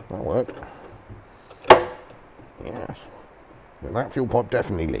 That worked. Yes. Well, that fuel pipe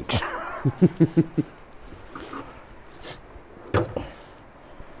definitely leaks.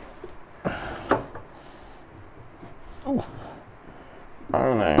 Ooh.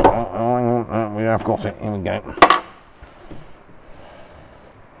 Oh no, oh, we have got it. Here we go.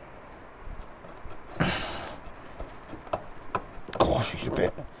 Gosh, it's a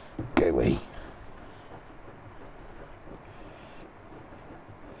bit gooey.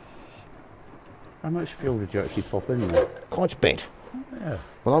 How much fuel did you actually pop in there? Quite a bit. Yeah.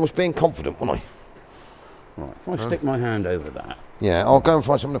 Well, I was being confident, wasn't I? Right, if I stick my hand over that. Yeah, I'll go and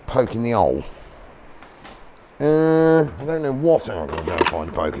find something to poke in the hole. I don't know what I'm going to go and find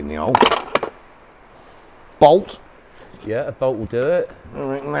a poke in the hole. Bolt? Yeah, a bolt will do it. I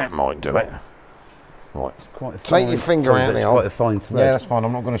reckon that might do it. Right. It's quite a Take your finger out of the hole. Quite a fine thread. Yeah, that's fine.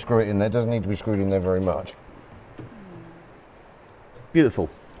 I'm not going to screw it in there. It doesn't need to be screwed in there very much. Beautiful.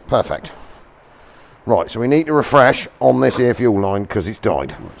 Perfect. Right, so we need to refresh on this here fuel line because it's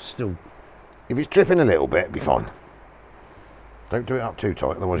died. Still. If it's dripping a little bit, it'll be fine. Don't do it up too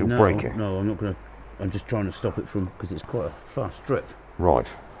tight, otherwise you'll break it. No, I'm not going to. I'm just trying to stop it from, because it's quite a fast drip.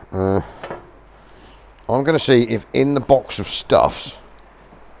 Right. I'm going to see if in the box of stuffs.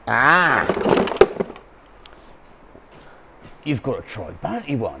 You've got to try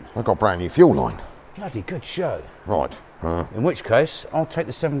Bounty one. I've got a brand new fuel line. Bloody good show. Right. In which case, I'll take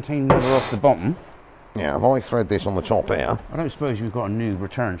the 17mm off the bottom. Yeah, if I thread this on the top here. I don't suppose you've got a new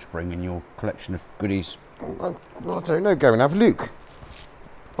return spring in your collection of goodies. I don't know, go and have a look.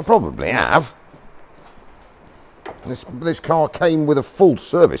 I probably have. This car came with a full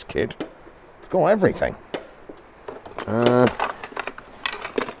service kit. It's got everything.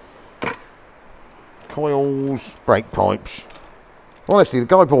 Coils, brake pipes. Honestly, the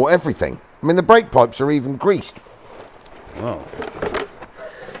guy bought everything. I mean, the brake pipes are even greased. Oh.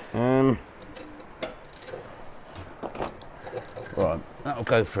 Right, that'll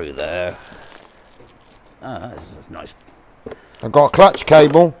go through there. Ah, that's nice. I've got a clutch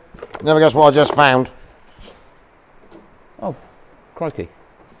cable. Never guess what I just found. Oh, crikey.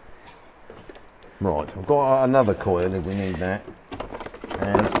 Right, I've got another coil if we need that.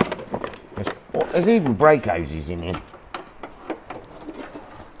 And there's even brake hoses in here.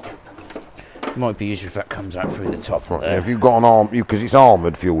 Might be easier if that comes out through the top. Right, there. if you've got an arm, because it's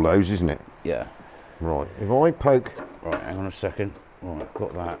armoured fuel hose, isn't it? Yeah. Right, if I poke. Right, hang on a second. Right, I've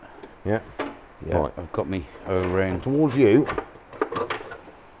got that. Yeah. Yeah, Right. I've got me O-ring. Towards you.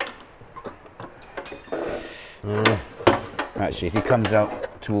 Actually, if he comes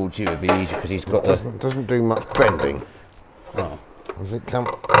out towards you, it'd be easier because he's got the. Doesn't do much bending. Oh. Does it come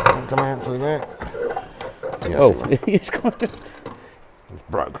out through there? Yes, Oh, it's kind of. it's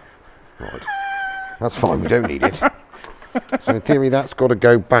broke. Right. That's fine, we don't need it. So in theory that's got to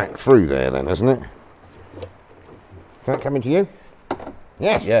go back through there then, hasn't it? Is that coming to you?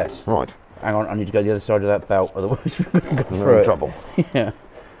 Yes. Yes. Right. Hang on, I need to go the other side of that belt, otherwise we're going to go We're through in it. trouble. Yeah.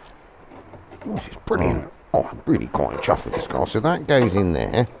 This is brilliant. Oh, I'm really quite chuffed with this car. So that goes in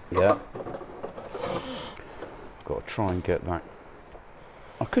there. Yeah. Got to try and get that.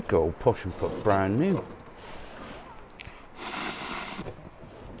 I could go all posh and put brand new.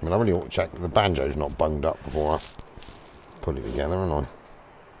 I mean, I really ought to check that the banjo's not bunged up before I put it together, haven't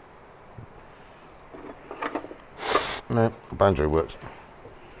I? No, the banjo works.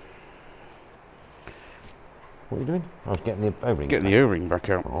 What are you doing? I was getting the O-ring. Getting the O-ring back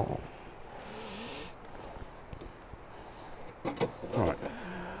out. Oh. Right.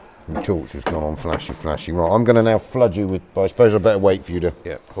 The torch has gone on flashy, flashy. Right, I'm going to now flood you with. But I suppose I better wait for you to.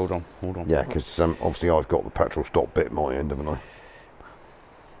 Yeah. Hold on. Hold on. Yeah, because obviously I've got the petrol stop bit at my end, haven't I?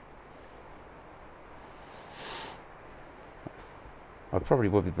 I probably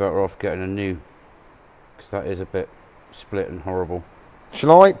would be better off getting a new, because that is a bit split and horrible.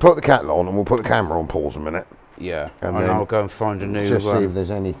 Shall I put the kettle on and we'll put the camera on pause a minute? Yeah. And And then I'll go and find a new. Just see if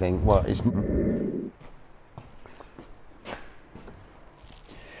there's anything. Well, it's.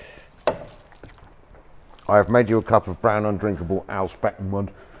 I have made you a cup of brown undrinkable Al Speckenwood.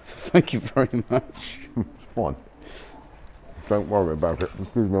 Thank you very much. It's fine. Don't worry about it.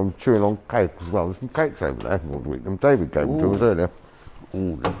 Excuse me, I'm chewing on cake as well. There's some cakes over there. Them David gave them to us earlier.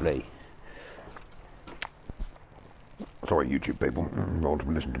 Oh, lovely. Sorry, YouTube people. You want to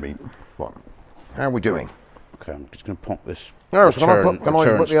listen to me. Right. How are we doing? Okay, I'm just going to pop this. No, so can I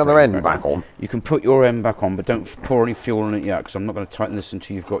return put the other spring end back on? You can put your end back on, but don't pour any fuel on it yet, because I'm not going to tighten this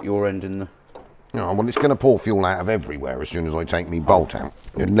until you've got your end in the. No, well, it's going to pour fuel out of everywhere as soon as I take me bolt out.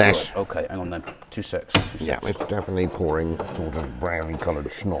 Unless. Right, okay, hang on then. 2 secs. Yeah, it's definitely pouring sort of brownie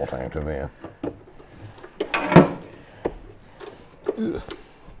coloured snot out of here.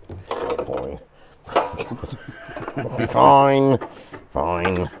 Boy. Be fine.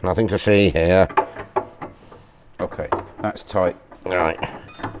 Fine. Nothing to see here. Okay, that's tight. Right.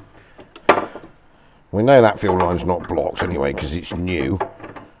 We know that fuel line's not blocked anyway because it's new.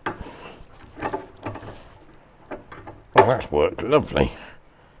 Oh, that's worked lovely.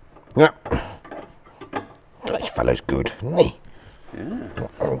 Yeah. This fellow's good, isn't he? Yeah.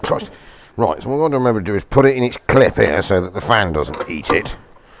 Oh, Christ. Right, so what I'm going to remember to do is put it in its clip here so that the fan doesn't eat it.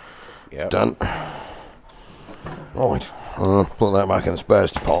 Yep. Done. Right, put that back in the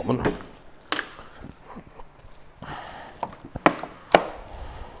spares department.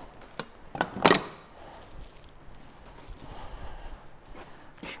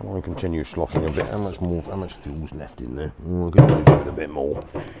 Shall I continue sloshing a bit? How much fuel's left in there? I could do with a bit more.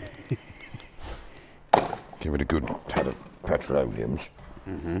 Give it a good tad of petroleums.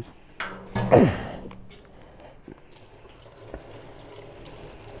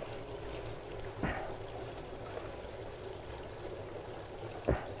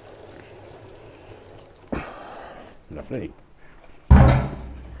 Lovely.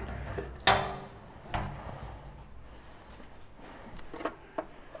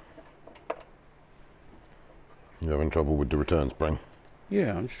 You having trouble with the return spring?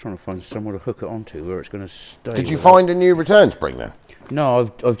 Yeah, I'm just trying to find somewhere to hook it onto where it's going to stay. Did you find a new return spring then?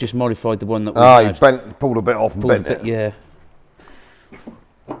 No, I've just modified the one that we Ah, had. you pulled a bit off and bent it. Yeah.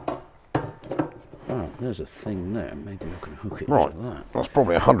 Oh, there's a thing there. Maybe I can hook it Right, to that. that's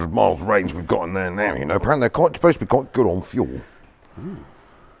probably 100 miles range we've got in there now, you know. Apparently they're supposed to be quite good on fuel. So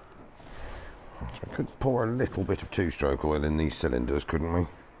we could pour a little bit of two-stroke oil in these cylinders, couldn't we?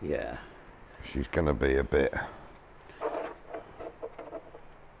 Yeah. She's going to be a bit...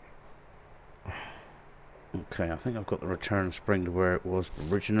 Okay, I think I've got the return spring to where it was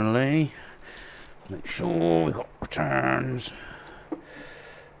originally. Make sure we've got returns.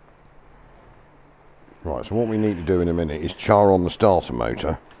 Right, so what we need to do in a minute is char on the starter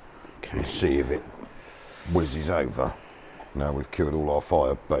motor and see if it whizzes over. Now we've cured all our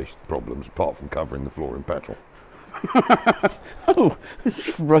fire-based problems, apart from covering the floor in petrol. Oh,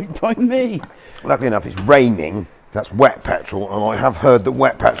 it's right by me. Luckily enough, it's raining. That's wet petrol, and I have heard that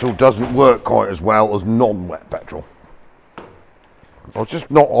wet petrol doesn't work quite as well as non-wet petrol.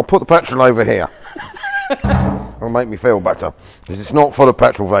 I'll put the petrol over here. It'll make me feel better, because it's not full of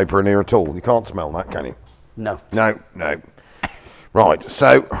petrol vapour in here at all. You can't smell that, can you? No. No. Right,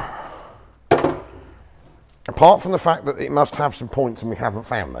 so apart from the fact that it must have some points and we haven't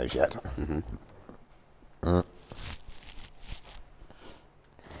found those yet.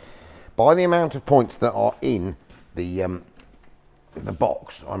 By the amount of points that are in the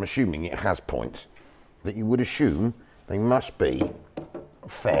box, I'm assuming it has points, that you would assume they must be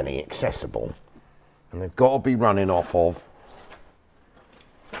fairly accessible. And they've got to be running off of...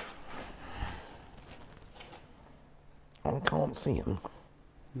 I can't see them.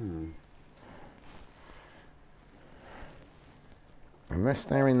 Unless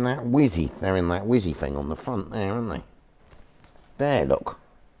they're in that whizzy thing on the front there, aren't they? There, look.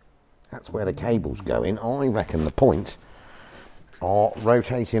 That's where the cables go in. I reckon the points are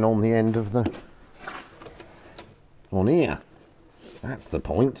rotating on the end of the... on here. That's the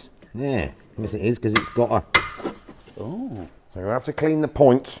point. Yeah, yes it is, because it's got a... Oh. So you have to clean the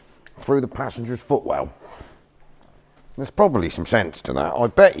points through the passenger's footwell. There's probably some sense to that. I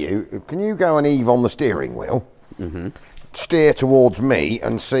bet you, can you go and Eve on the steering wheel, steer towards me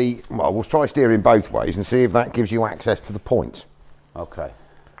and see, well, we'll try steering both ways and see if that gives you access to the points. Okay.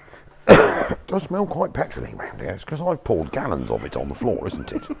 It does smell quite petrol-y round here. It's because I've poured gallons of it on the floor,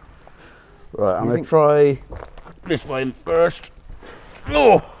 isn't it? Right, I'm going to try this way first.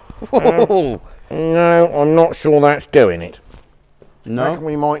 Oh! No, I'm not sure that's doing it. No? I reckon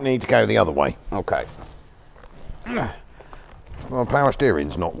we might need to go the other way. Okay. Well, power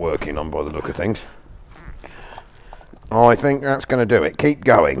steering's not working on by the look of things. I think that's going to do it. Keep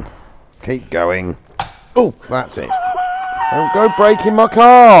going. Keep going. Oh! That's it. Don't go breaking my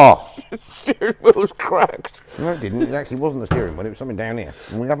car! Steering wheel's cracked. No, it didn't. It actually wasn't the steering wheel. It was something down here.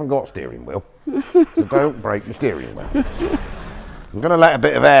 And we haven't got steering wheel. So don't break the steering wheel. I'm going to let a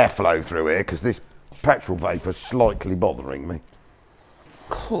bit of air flow through here because this petrol vapour's slightly bothering me.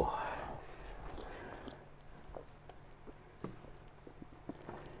 Cool.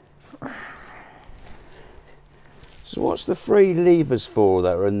 So what's the three levers for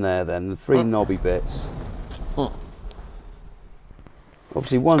that are in there then? The three knobby bits?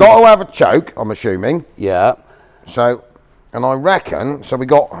 Obviously one... Got to have a choke, I'm assuming. Yeah. So, and I reckon, so we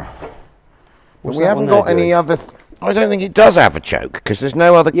got... What's we that haven't one there got any doing? other... I don't think it does have a choke because there's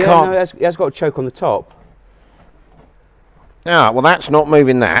no other Yeah, car... no, it has got a choke on the top. Ah, well that's not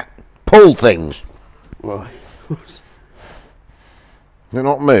moving that. Pull things. Right. Do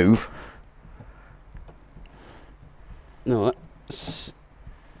not move. No, that's...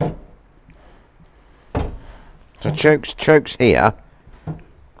 So choke's here.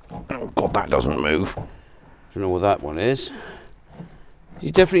 Oh God, that doesn't move. Don't know what that one is.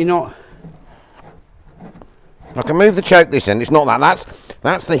 You're definitely not... I can move the choke this end. It's not that.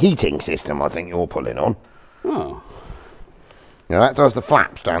 That's the heating system I think you're pulling on. Oh. Now that does the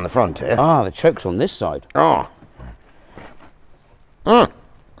flaps down the front here. Ah, the choke's on this side. Ah. Right,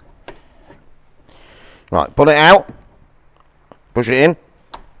 pull it out. Push it in.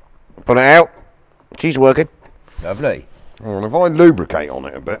 Pull it out. She's working. Lovely. And if I lubricate on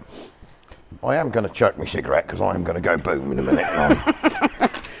it a bit, I am going to chuck my cigarette because I am going to go boom in a minute.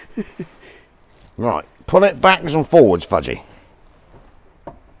 Right, pull it backwards and forwards, Fudgy.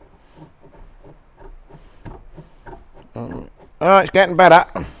 Oh, it's getting better.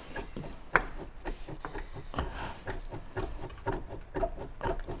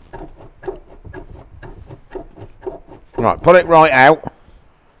 Right, pull it right out.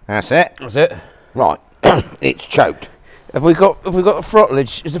 That's it. That's it. Right, it's choked. Have we got the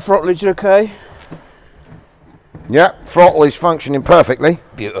throttlage? Is the throttlage okay? Yep, throttle is functioning perfectly.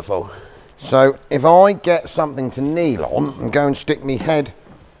 Beautiful. So if I get something to kneel on and go and stick my head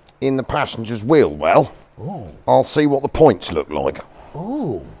in the passenger's wheel well, I'll see what the points look like.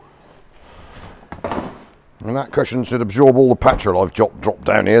 Ooh. And that cushion should absorb all the petrol I've dropped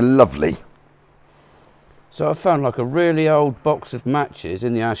down here. Lovely. So I found like a really old box of matches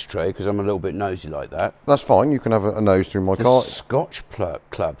in the ashtray because I'm a little bit nosy like that. That's fine. You can have a nose through my The car. Scotch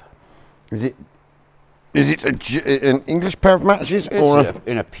Club. Is it an English pair of matches It's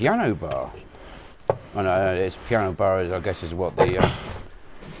in a piano bar. I know it's piano bar. I guess is what the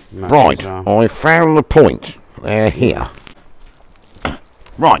matches right? are. I found the point. They're here.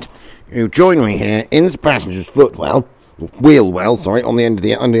 Right. You join me here in the passenger's wheel well. Sorry, on the end of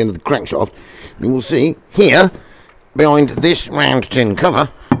the crankshaft. You will see here, behind this round tin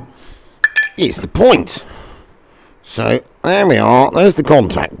cover, is the point. So there we are. There's the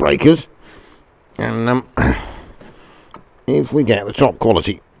contact breakers, and if we get the top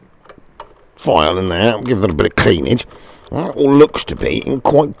quality file in there, give that a bit of cleanage. That all looks to be in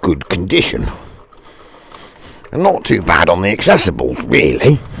quite good condition, and not too bad on the accessibles,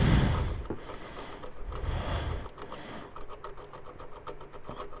 really.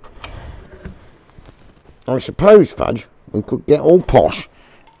 I suppose, Fudge, we could get all posh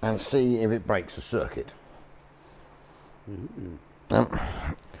and see if it breaks a circuit.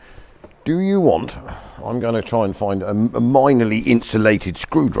 Do you want... I'm going to try and find a minorly insulated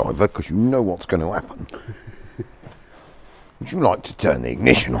screwdriver because you know what's going to happen. Would you like to turn the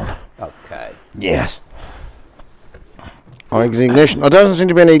ignition on? Okay. Yes. Ignition. There doesn't seem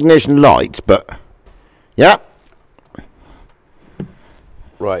to be any ignition lights, but... Yeah.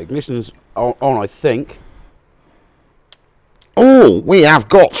 Right, ignition's on, I think. Oh, we have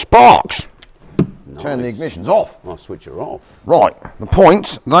got sparks. Nice. Turn the ignitions off. I'll switch her off. Right, the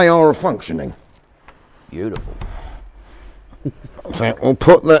points, they are functioning. Beautiful. So we'll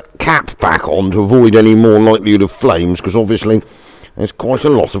put the cap back on to avoid any more likelihood of flames, because obviously there's quite a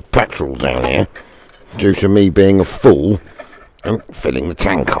lot of petrol down here due to me being a fool and filling the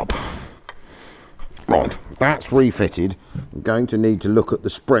tank up. Right, that's refitted. I'm going to need to look at the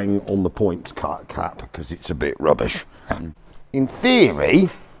spring on the points cap because it's a bit rubbish. In theory,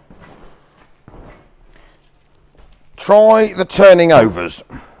 try the turning overs.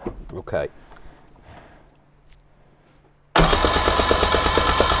 Okay.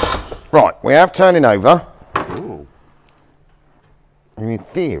 Right, we have turning over. Ooh. And in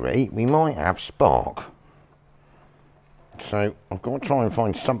theory, we might have spark. So I've got to try and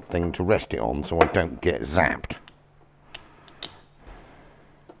find something to rest it on so I don't get zapped.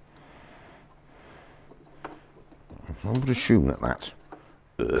 I would assume that that's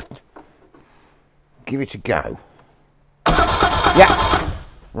earthed. Give it a go. Yeah.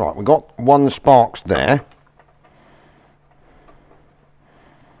 Right, we've got one sparks there.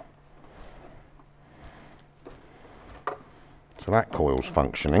 So that coil's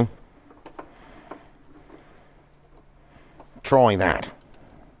functioning. Try that.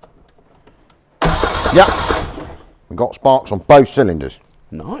 Yep. We've got sparks on both cylinders.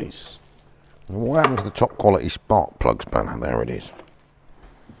 Nice. What happened to the top quality spark plug spanner? There it is.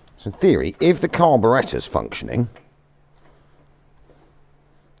 So in theory, if the carburettor's functioning,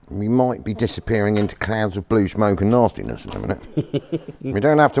 we might be disappearing into clouds of blue smoke and nastiness in a minute. We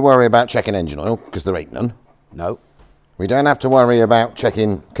don't have to worry about checking engine oil, because there ain't none. No. We don't have to worry about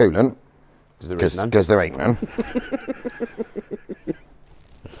checking coolant, Because there ain't none.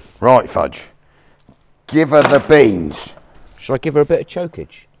 Right, Fudge. Give her the beans. Should I give her a bit of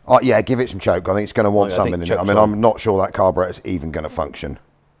chokage? Oh, yeah, give it some choke. I think it's going to want something in it. I mean, I'm not sure that carburettor's even going to function.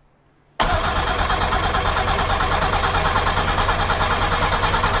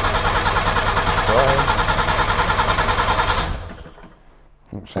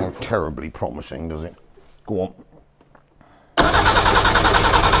 Doesn't sound terribly promising, does it? Go on.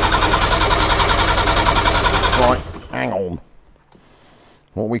 Right, hang on.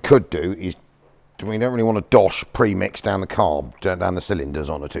 What we could do is we don't really want to dosh pre-mix down the carb, down the cylinders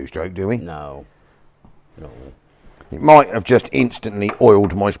on a two-stroke, do we? No. No. It might have just instantly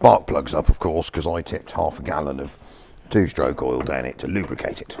oiled my spark plugs up, of course, because I tipped half a gallon of two-stroke oil down it to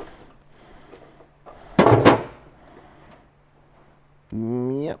lubricate it.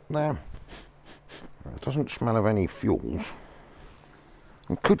 Yep, there. It doesn't smell of any fuels.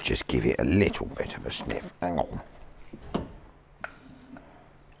 I could just give it a little bit of a sniff. Hang on.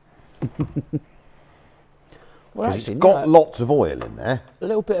 Well, actually, it's got lots of oil in there. A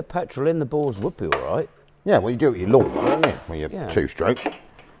little bit of petrol in the balls would be all right. Yeah, well, you do it with your lawnmower, don't you? With your two-stroke.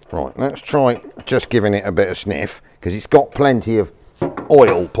 Right, let's try just giving it a bit of sniff, because it's got plenty of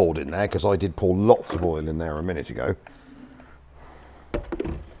oil poured in there, because I did pour lots of oil in there a minute ago.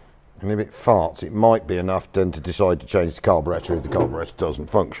 And if it farts, it might be enough then to decide to change the carburettor if the carburettor doesn't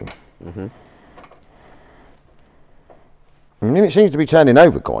function. Mm-hmm. I mean, it seems to be turning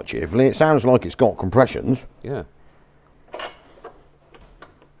over quite cheerfully. It sounds like it's got compressions. Yeah.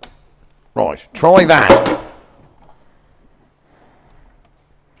 Right, try that.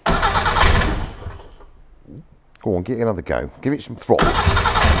 Go on, give it another go. Give it some throttle.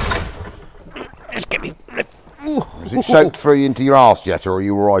 Just give me... Is it soaked through into your arse yet, or are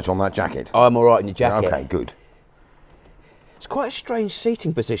you all right on that jacket? I'm all right in your jacket. Okay, good. It's quite a strange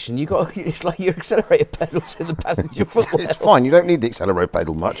seating position. It's like your accelerator pedals in the passenger footwell. It's fine, you don't need the accelerator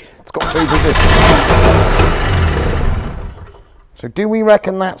pedal much. It's got two positions. So do we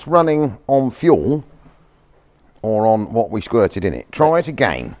reckon that's running on fuel or on what we squirted in it? Try it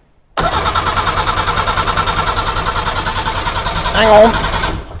again. Hang on.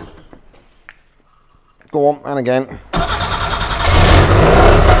 Go on, and again.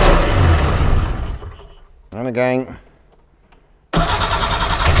 And again.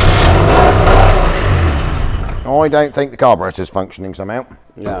 I don't think the carburettor's functioning somehow.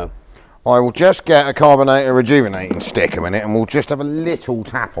 No. I will just get a carbonator rejuvenating stick a minute and we'll just have a little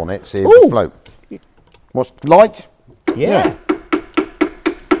tap on it, see if it'll float. What's light? Yeah.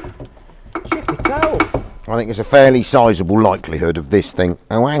 Check it out. I think there's a fairly sizable likelihood of this thing.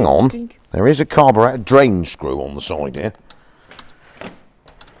 Oh, hang on. There is a carburetor drain screw on the side here.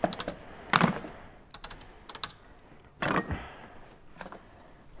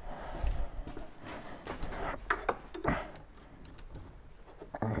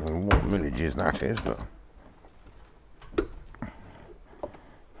 I don't know what millages that is, but...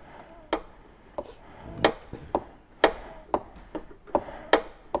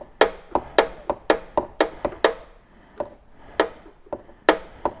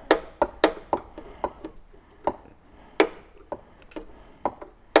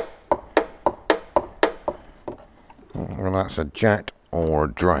 Well, that's a jet or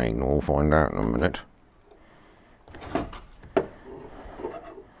a drain, we'll find out in a minute.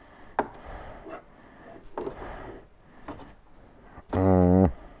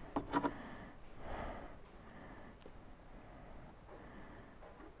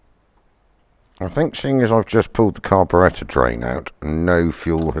 I think seeing as I've just pulled the carburettor drain out and no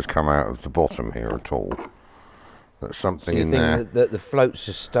fuel has come out of the bottom here at all, there's something in there. So you think that the floats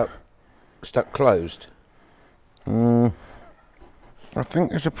are stuck closed? I think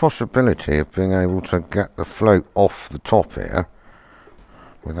there's a possibility of being able to get the float off the top here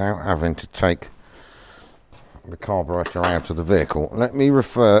without having to take the carburettor out of the vehicle. Let me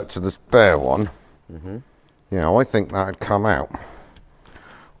refer to the spare one. Mm-hmm. Yeah, I think that had come out.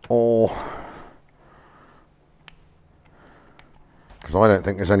 Or... because I don't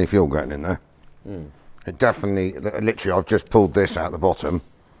think there's any fuel getting in there. It definitely, literally, I've just pulled this out the bottom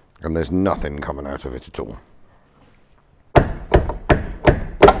and there's nothing coming out of it at all.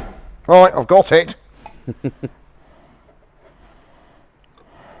 Right, I've got it.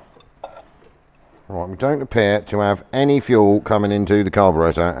 Right, we don't appear to have any fuel coming into the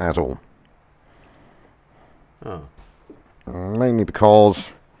carburettor at all. Oh. Mainly because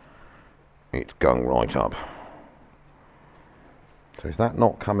it's gung right up. So is that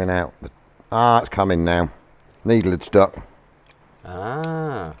not coming out? It's coming now. Needle had stuck.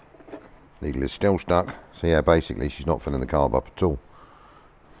 Ah. Needle is still stuck. So yeah, basically she's not filling the carb up at all.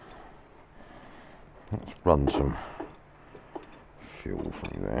 Let's run some fuel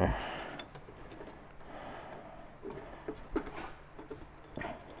through there.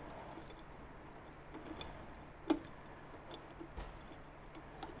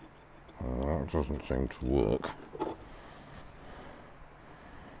 That doesn't seem to work.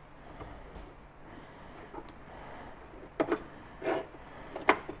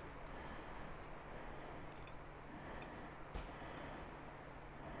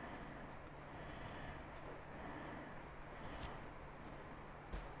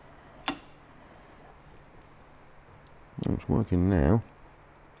 It's working now.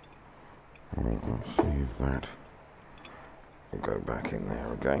 Right, let's see if that will go back in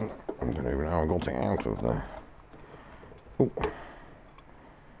there again. I don't even know how I got it out of there. Oh.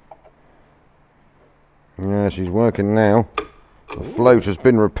 Yeah, she's working now. The float has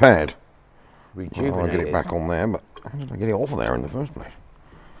been repaired. Rejuvenated. I'll get it back on there, but how did I get it off of there in the first place?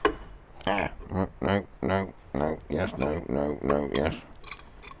 Ah, no, yes, no, yes.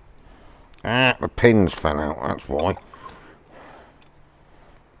 Ah, the pins fell out, that's why.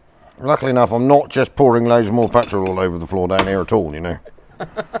 Luckily enough, I'm not just pouring loads more petrol all over the floor down here at all, you know.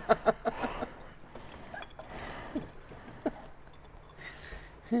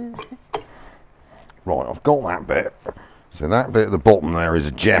 Right, I've got that bit. So that bit at the bottom there is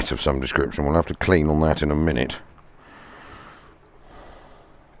a jet of some description. We'll have to clean on that in a minute.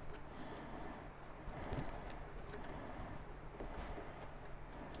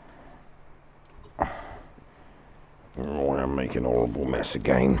 Oh, I'm making a horrible mess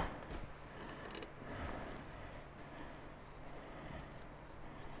again.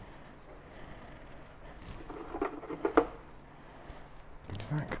 Is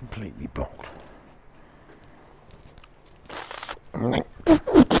that completely blocked?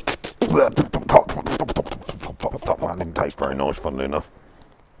 That didn't taste very nice, funnily enough.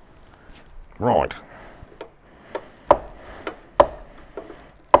 Right.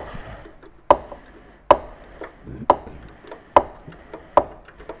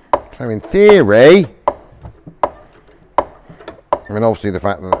 So in theory, I mean obviously the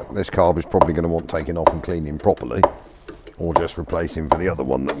fact that this carb is probably going to want taking off and cleaning properly, or just replacing for the other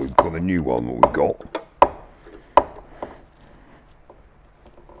one that we've got, the new one that we've got.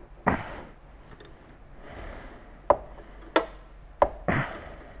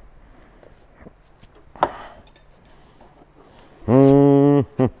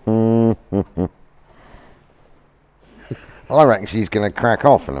 I reckon she's going to crack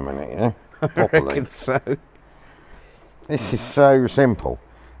off in a minute, yeah? Properly. I reckon so. This is so simple.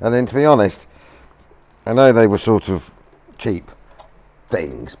 And then, to be honest, I know they were sort of cheap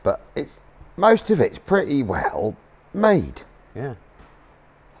things, but most of it's pretty well made. Yeah.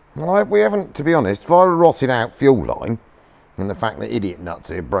 Well, we haven't, to be honest, if I rotted out fuel line, and the fact that idiot nuts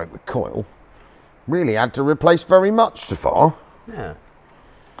here broke the coil, really had to replace very much so far. Yeah.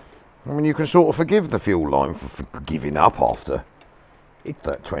 I mean, you can sort of forgive the fuel line for giving up after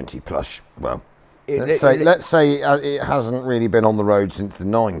that 20 plus. Well, let's say it hasn't really been on the road since the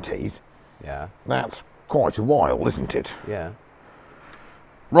 90s. Yeah. That's quite a while, isn't it? Yeah.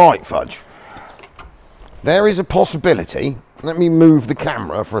 Right, Fudge. There is a possibility. Let me move the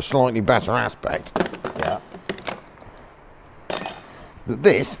camera for a slightly better aspect. Yeah. That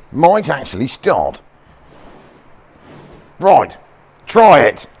this might actually start. Right. Try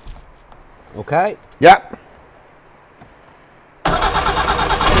it. Okay. Yep.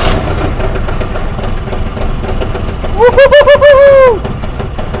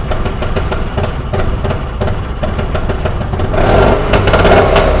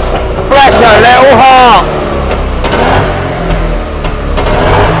 Bless her little heart.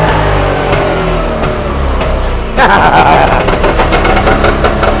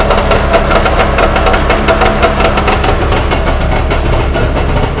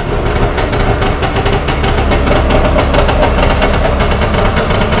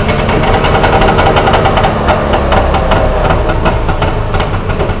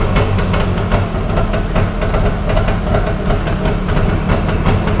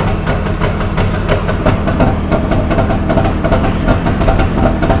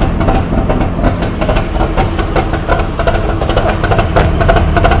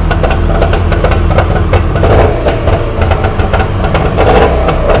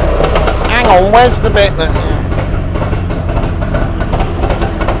 Where's the bit that...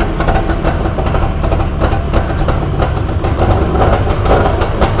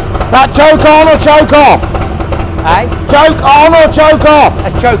 That choke on or choke off? Hey? Choke on or choke off?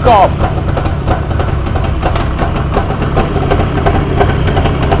 Let's choke off.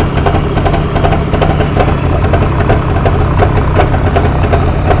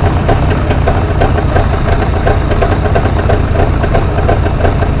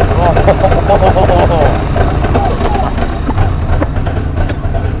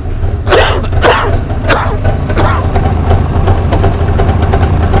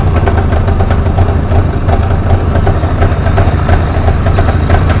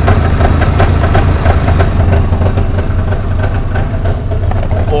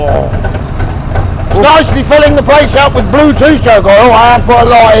 Nicely filling the place up with Bluetooth choke oil. I have put a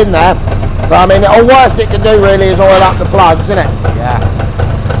lot in there, but I mean, the worst it can do really is oil up the plugs, isn't it? Yeah.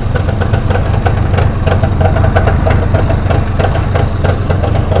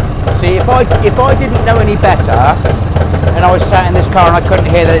 See, if I didn't know any better, and I was sat in this car and I couldn't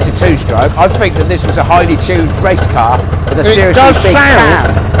hear that it's a two-stroke, I'd think that this was a highly tuned race car with a seriously big cam.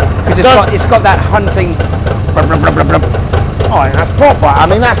 Because it's got that hunting. Oh, that's proper. I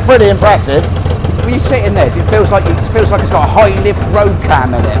mean, that's pretty impressive. When you sit in this, it feels like it's got a high lift road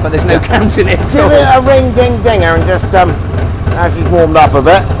cam in it, but there's no cams in it at Give all. it a ring ding dinger and just as she's warmed up a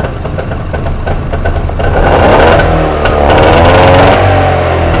bit.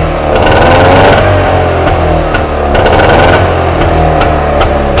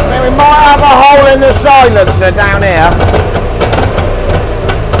 Then we might have a hole in the silencer down here.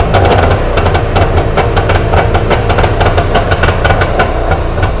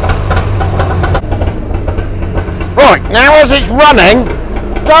 Right, now as it's running,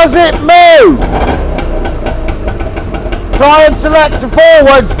 does it move? Try and select the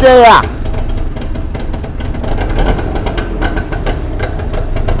forwards gear.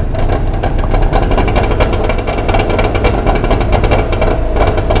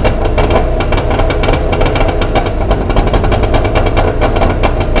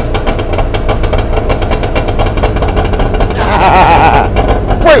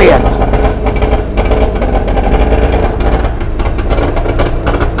 Brilliant.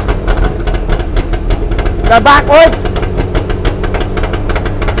 Go backwards.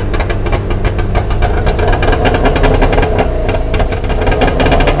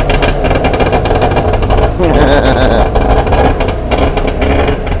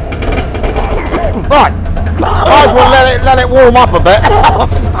 Right. Might as well let it warm up a bit.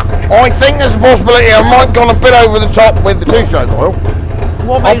 I think there's a possibility I might gone a bit over the top with the two-stroke oil.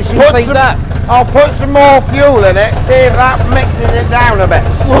 What makes you think that? I'll put some more fuel in it, see if that mixes it down a bit.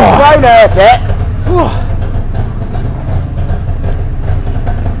 Won't hurt it.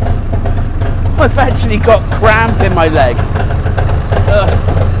 I've actually got cramp in my leg.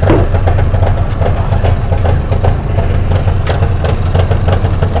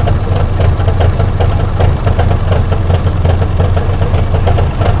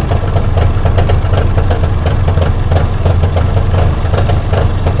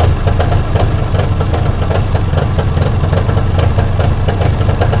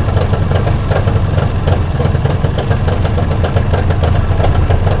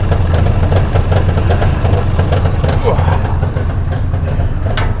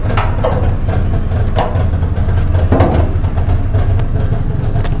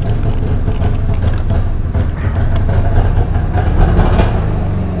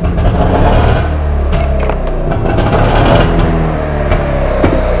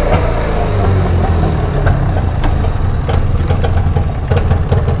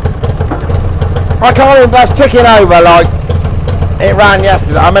 I can't even, that's ticking over like it ran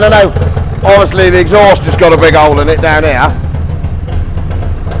yesterday. I mean, I know obviously the exhaust has got a big hole in it down here.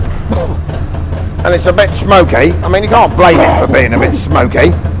 And it's a bit smoky. I mean, you can't blame it for being a bit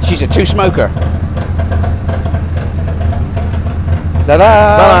smoky. She's a two-smoker.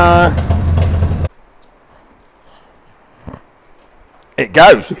 Ta-da! Ta-da! It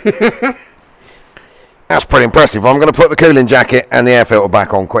goes. That's pretty impressive. I'm going to put the cooling jacket and the air filter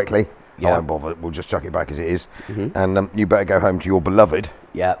back on quickly. Yeah. I won't bother. We'll just chuck it back as it is. And you better go home to your beloved.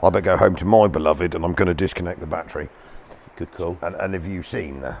 Yeah. I better go home to my beloved, and I'm going to disconnect the battery. Good call. And have you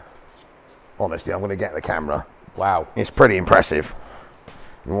seen the... Honestly, I'm going to get the camera. Wow. It's pretty impressive.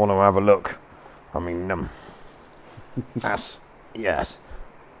 You want to have a look? I mean, that's... Yes.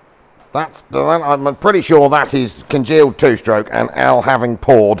 I'm pretty sure that is congealed two-stroke, and Al having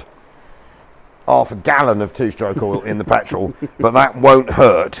poured half a gallon of two-stroke oil in the petrol, but that won't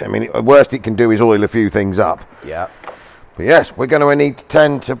hurt. I mean, the worst it can do is oil a few things up. Yeah. But yes, we're going to need to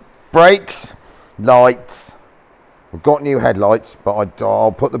tend to brakes, lights. We've got new headlights, but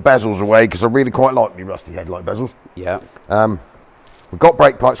I'll put the bezels away because I really quite like my rusty headlight bezels. Yeah. We've got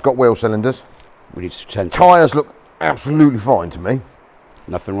brake pipes, got wheel cylinders. We need to tend to... Tyres look absolutely fine to me.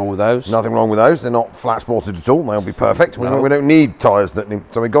 Nothing wrong with those? Nothing wrong with those. They're not flat spotted at all. They'll be perfect. No. We don't need tyres that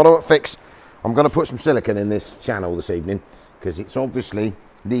need... So we've got to fix... I'm going to put some silicone in this channel this evening because it's obviously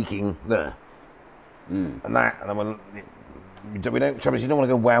leaking there. And that... And we don't... Travis, you don't want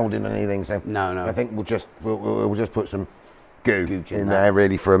to go welding or anything, so... No. I think we'll just put some goo in in there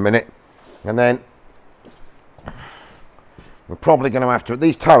really for a minute. And then... We're probably going to have to...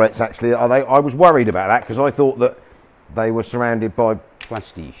 These turrets, actually, are they... I was worried about that because I thought that they were surrounded by...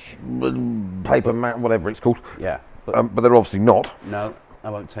 Plastique. Paper mat, whatever it's called. Yeah. But they're obviously not. No, I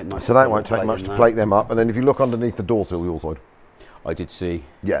won't take much. So that won't take much to plate them up. And then if you look underneath the door sill, your side. I did see.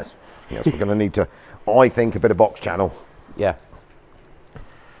 Yes. Yes, we're going to need to, I think, a bit of box channel. Yeah.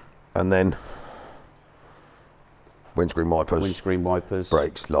 And then windscreen wipers, windscreen wipers,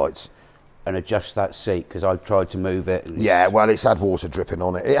 brakes, lights. and adjust that seat because I've tried to move it. And Yeah, well, it's had water dripping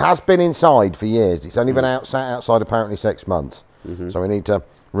on it. It has been inside for years. It's only been sat outside apparently 6 months. So we need to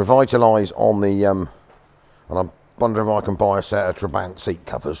revitalise on the, and I'm wondering if I can buy a set of Trabant seat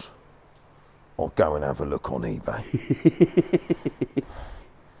covers or go and have a look on eBay.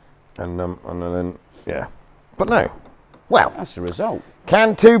 and then, yeah. But no. Well, that's the result.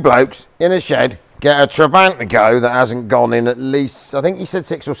 can two blokes in a shed get a Trabant to go that hasn't gone in at least, I think he said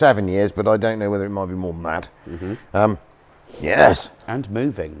 6 or 7 years, but I don't know whether it might be more than that. Yes. And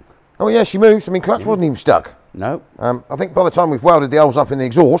moving. Oh yeah, she moves. I mean, clutch wasn't even stuck. No. I think by the time we've welded the holes up in the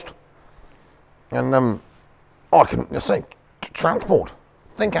exhaust, and I can just say, transport.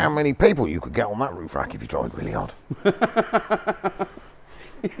 Think how many people you could get on that roof rack if you tried really hard.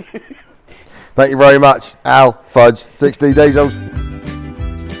 Thank you very much, Al Fudge, 6D Diesels.